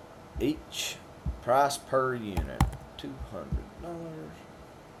 Each price per unit $200.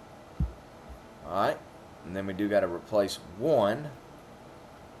 Alright, and then we do got to replace 1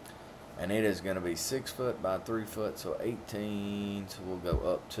 And it is going to be 6 foot by 3 foot, so 18. So we'll go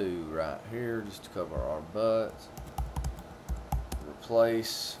up to right here just to cover our butts.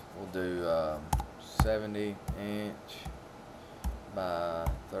 Replace, we'll do 70 inch by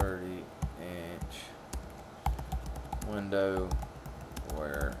 30 inch window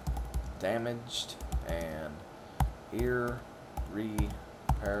where damaged and irreparable.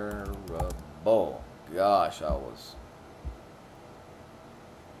 Gosh, I was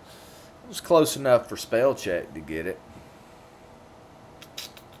close enough for spell check to get it.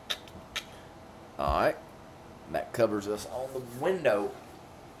 Alright. That covers us on the window.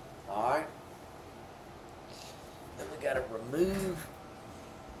 Alright. Then we gotta remove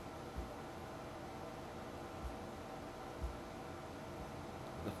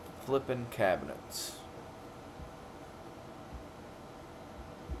the flipping cabinets.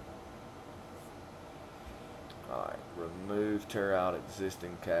 Alright, remove, tear out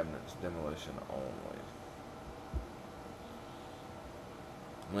existing cabinets, demolition only.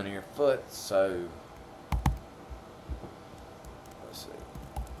 Linear foot, so let's see.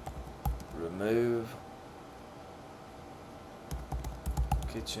 Remove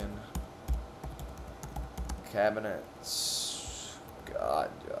kitchen cabinets. God,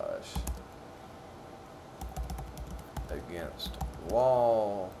 Josh. Against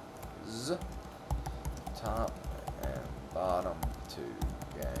walls. Top and bottom to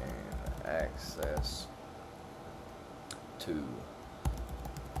gain access to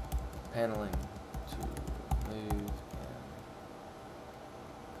paneling to move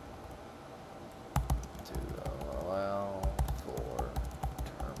and to allow for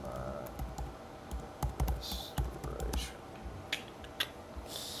termite restoration.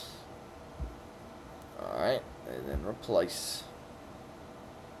 Alright, and then replace.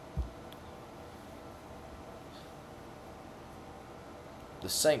 The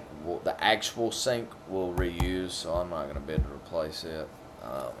sink, the actual sink will reuse, so I'm not going to be able to replace it.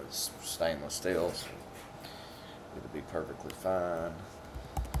 It's stainless steel, so it'll be perfectly fine.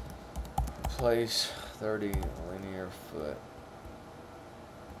 Replace 30 linear foot.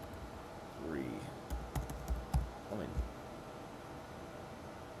 3. I mean,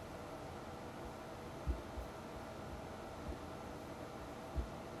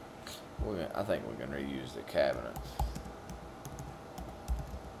 I think we can reuse the cabinets.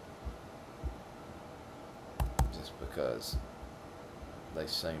 Because they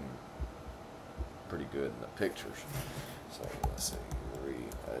seem pretty good in the pictures. So let's see,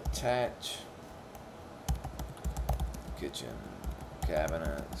 reattach kitchen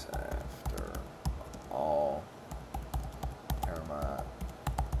cabinets after all termite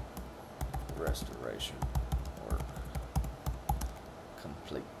restoration work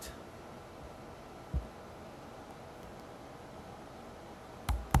complete.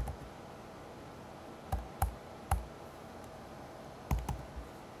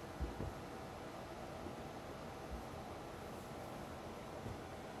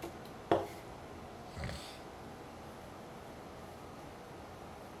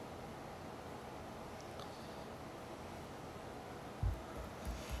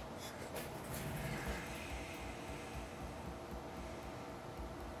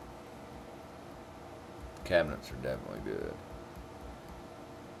 Cabinets are definitely good.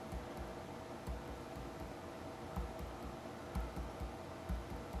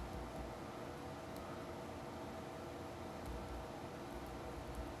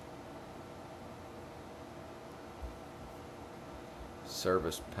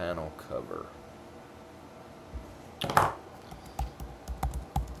 Service panel cover.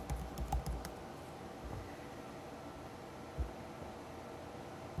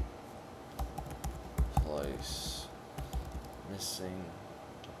 Place missing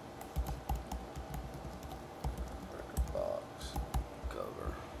record box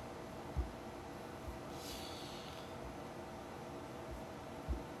cover.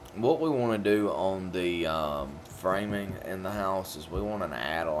 What we want to do on the framing in the house is we want an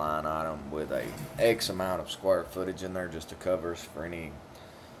add a line item with a X amount of square footage in there just to cover us for any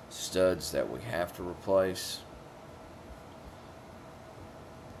studs that we have to replace.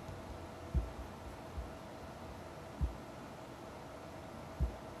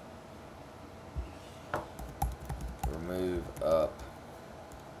 Remove up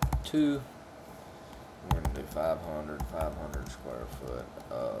to, we're going to do 500 square foot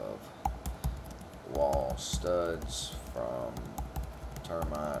of wall studs from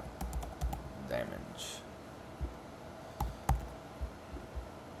termite damage.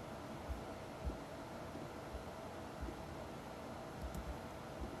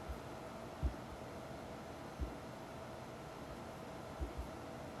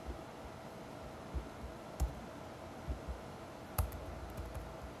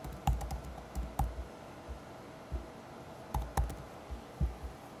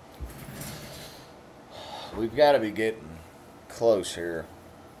 we've got to be getting close here.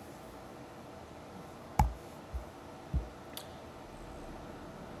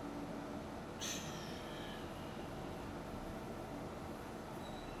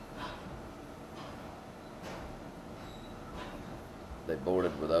 They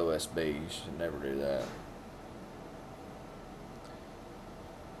boarded with OSB. You should never do that.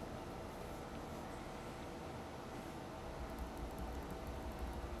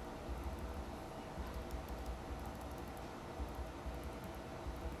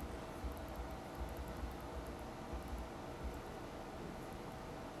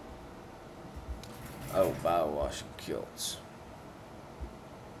 Oh, bio-washing kilts.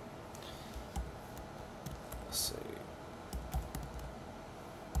 Let's see.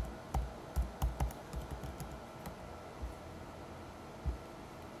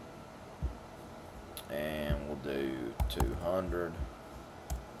 And we'll do 200.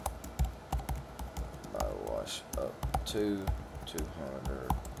 Bio-wash up to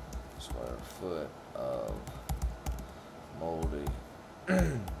 200 square foot of moldy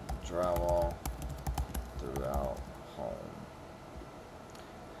drywall throughout home.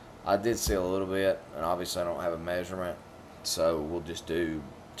 I did see a little bit, and obviously I don't have a measurement, so we'll just do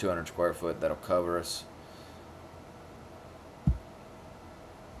 200 square foot. That'll cover us.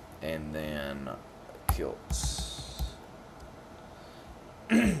 And then kilts.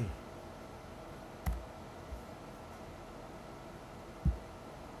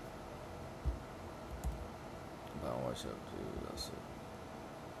 About what's up to, let's see.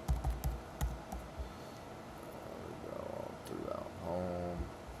 We go all throughout home.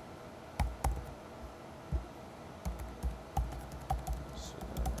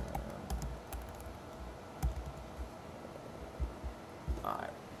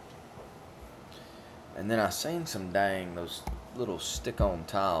 Alright. And then I seen some those little stick-on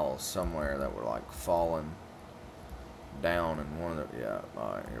tiles somewhere that were like falling down in one of the, yeah,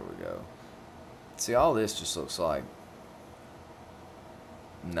 alright, here we go. See, all this just looks like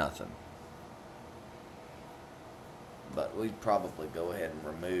nothing. But we'd probably go ahead and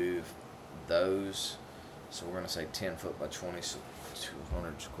remove those. So we're going to say 10 foot by 20, so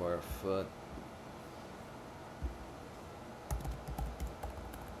 200 square foot.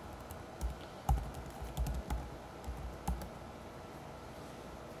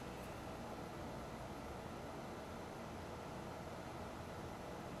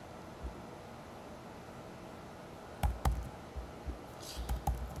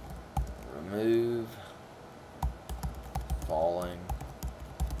 Remove falling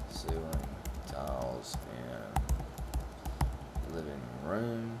ceiling tiles in living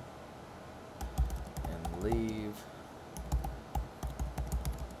room and leave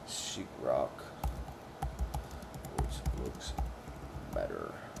sheetrock, which looks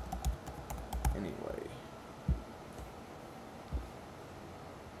better anyway.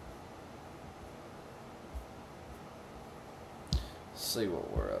 See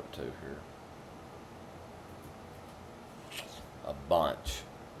what we're up to here. A bunch.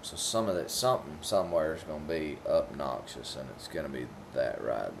 So some of that, something somewhere is going to be obnoxious, and it's going to be that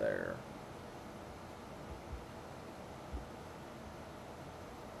right there.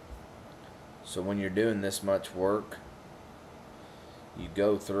 So when you're doing this much work, you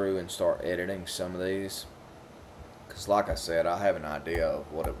go through and start editing some of these, because like I said, I have an idea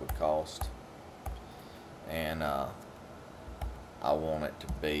of what it would cost, and I want it to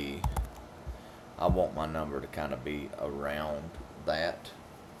be, I want my number to kind of be around that,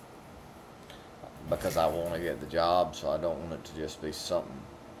 because I want to get the job, so I don't want it to just be something,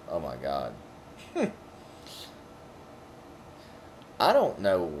 oh my God. I don't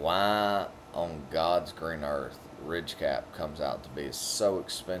know why on God's green earth ridge cap comes out to be so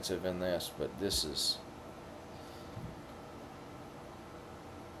expensive in this, but this is,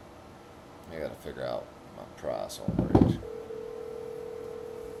 I gotta figure out my price on ridge.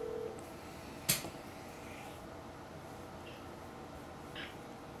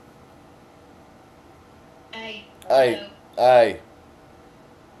 Hey,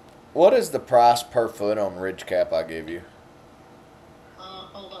 what is the price per foot on ridge cap I give you?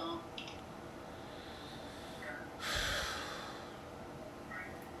 Hold on.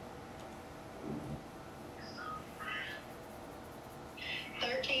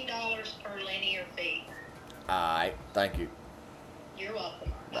 $13 per linear feet. Alright, thank you. You're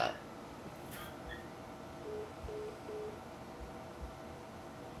welcome. Bye.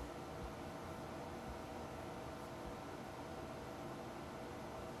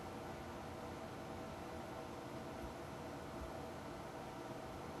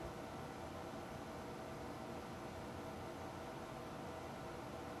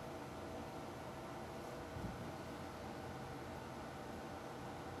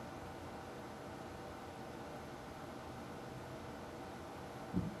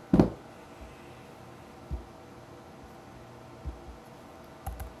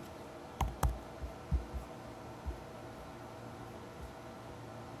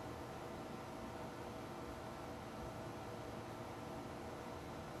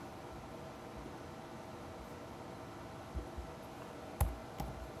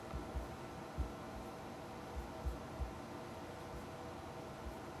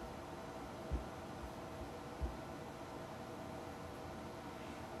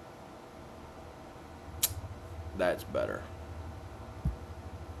 That's better.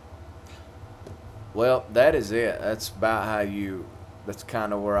 Well, that is it. That's about how you. That's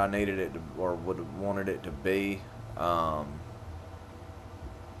kind of where I needed it to, or would have wanted it to be.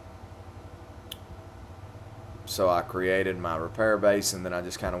 So I created my repair base, and then I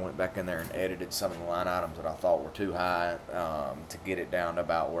just kind of went back in there and edited some of the line items that I thought were too high to get it down to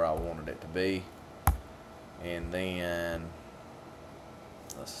about where I wanted it to be. And then,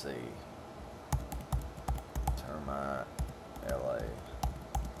 let's see, termite LA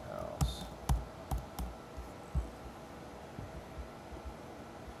house.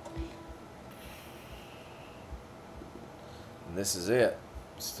 And this is it.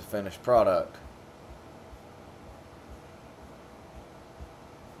 It's the finished product.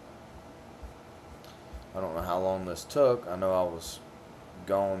 I don't know how long this took. I know I was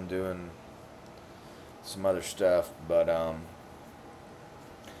gone doing some other stuff, but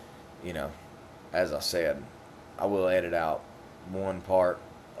you know, as I said, I will edit out one part,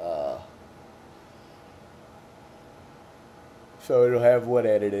 so it'll have one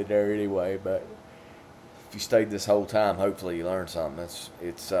edited there anyway. But if you stayed this whole time, hopefully you learned something.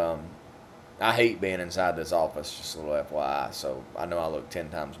 It's I hate being inside this office, just a little FYI. So I know I look 10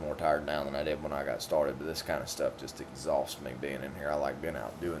 times more tired now than I did when I got started, but this kind of stuff just exhausts me being in here. I like being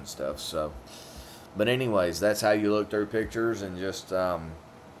out doing stuff. So, but anyways, that's how you look through pictures, and just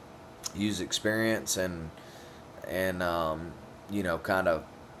use experience and you know, kind of,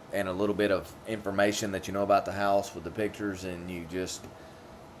 and a little bit of information that you know about the house with the pictures, and you just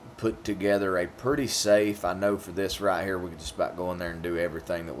put together a pretty safe. I know for this right here, we could just about go in there and do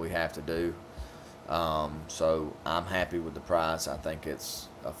everything that we have to do. So I'm happy with the price. I think it's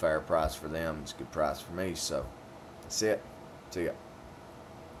a fair price for them. It's a good price for me. So that's it. See ya.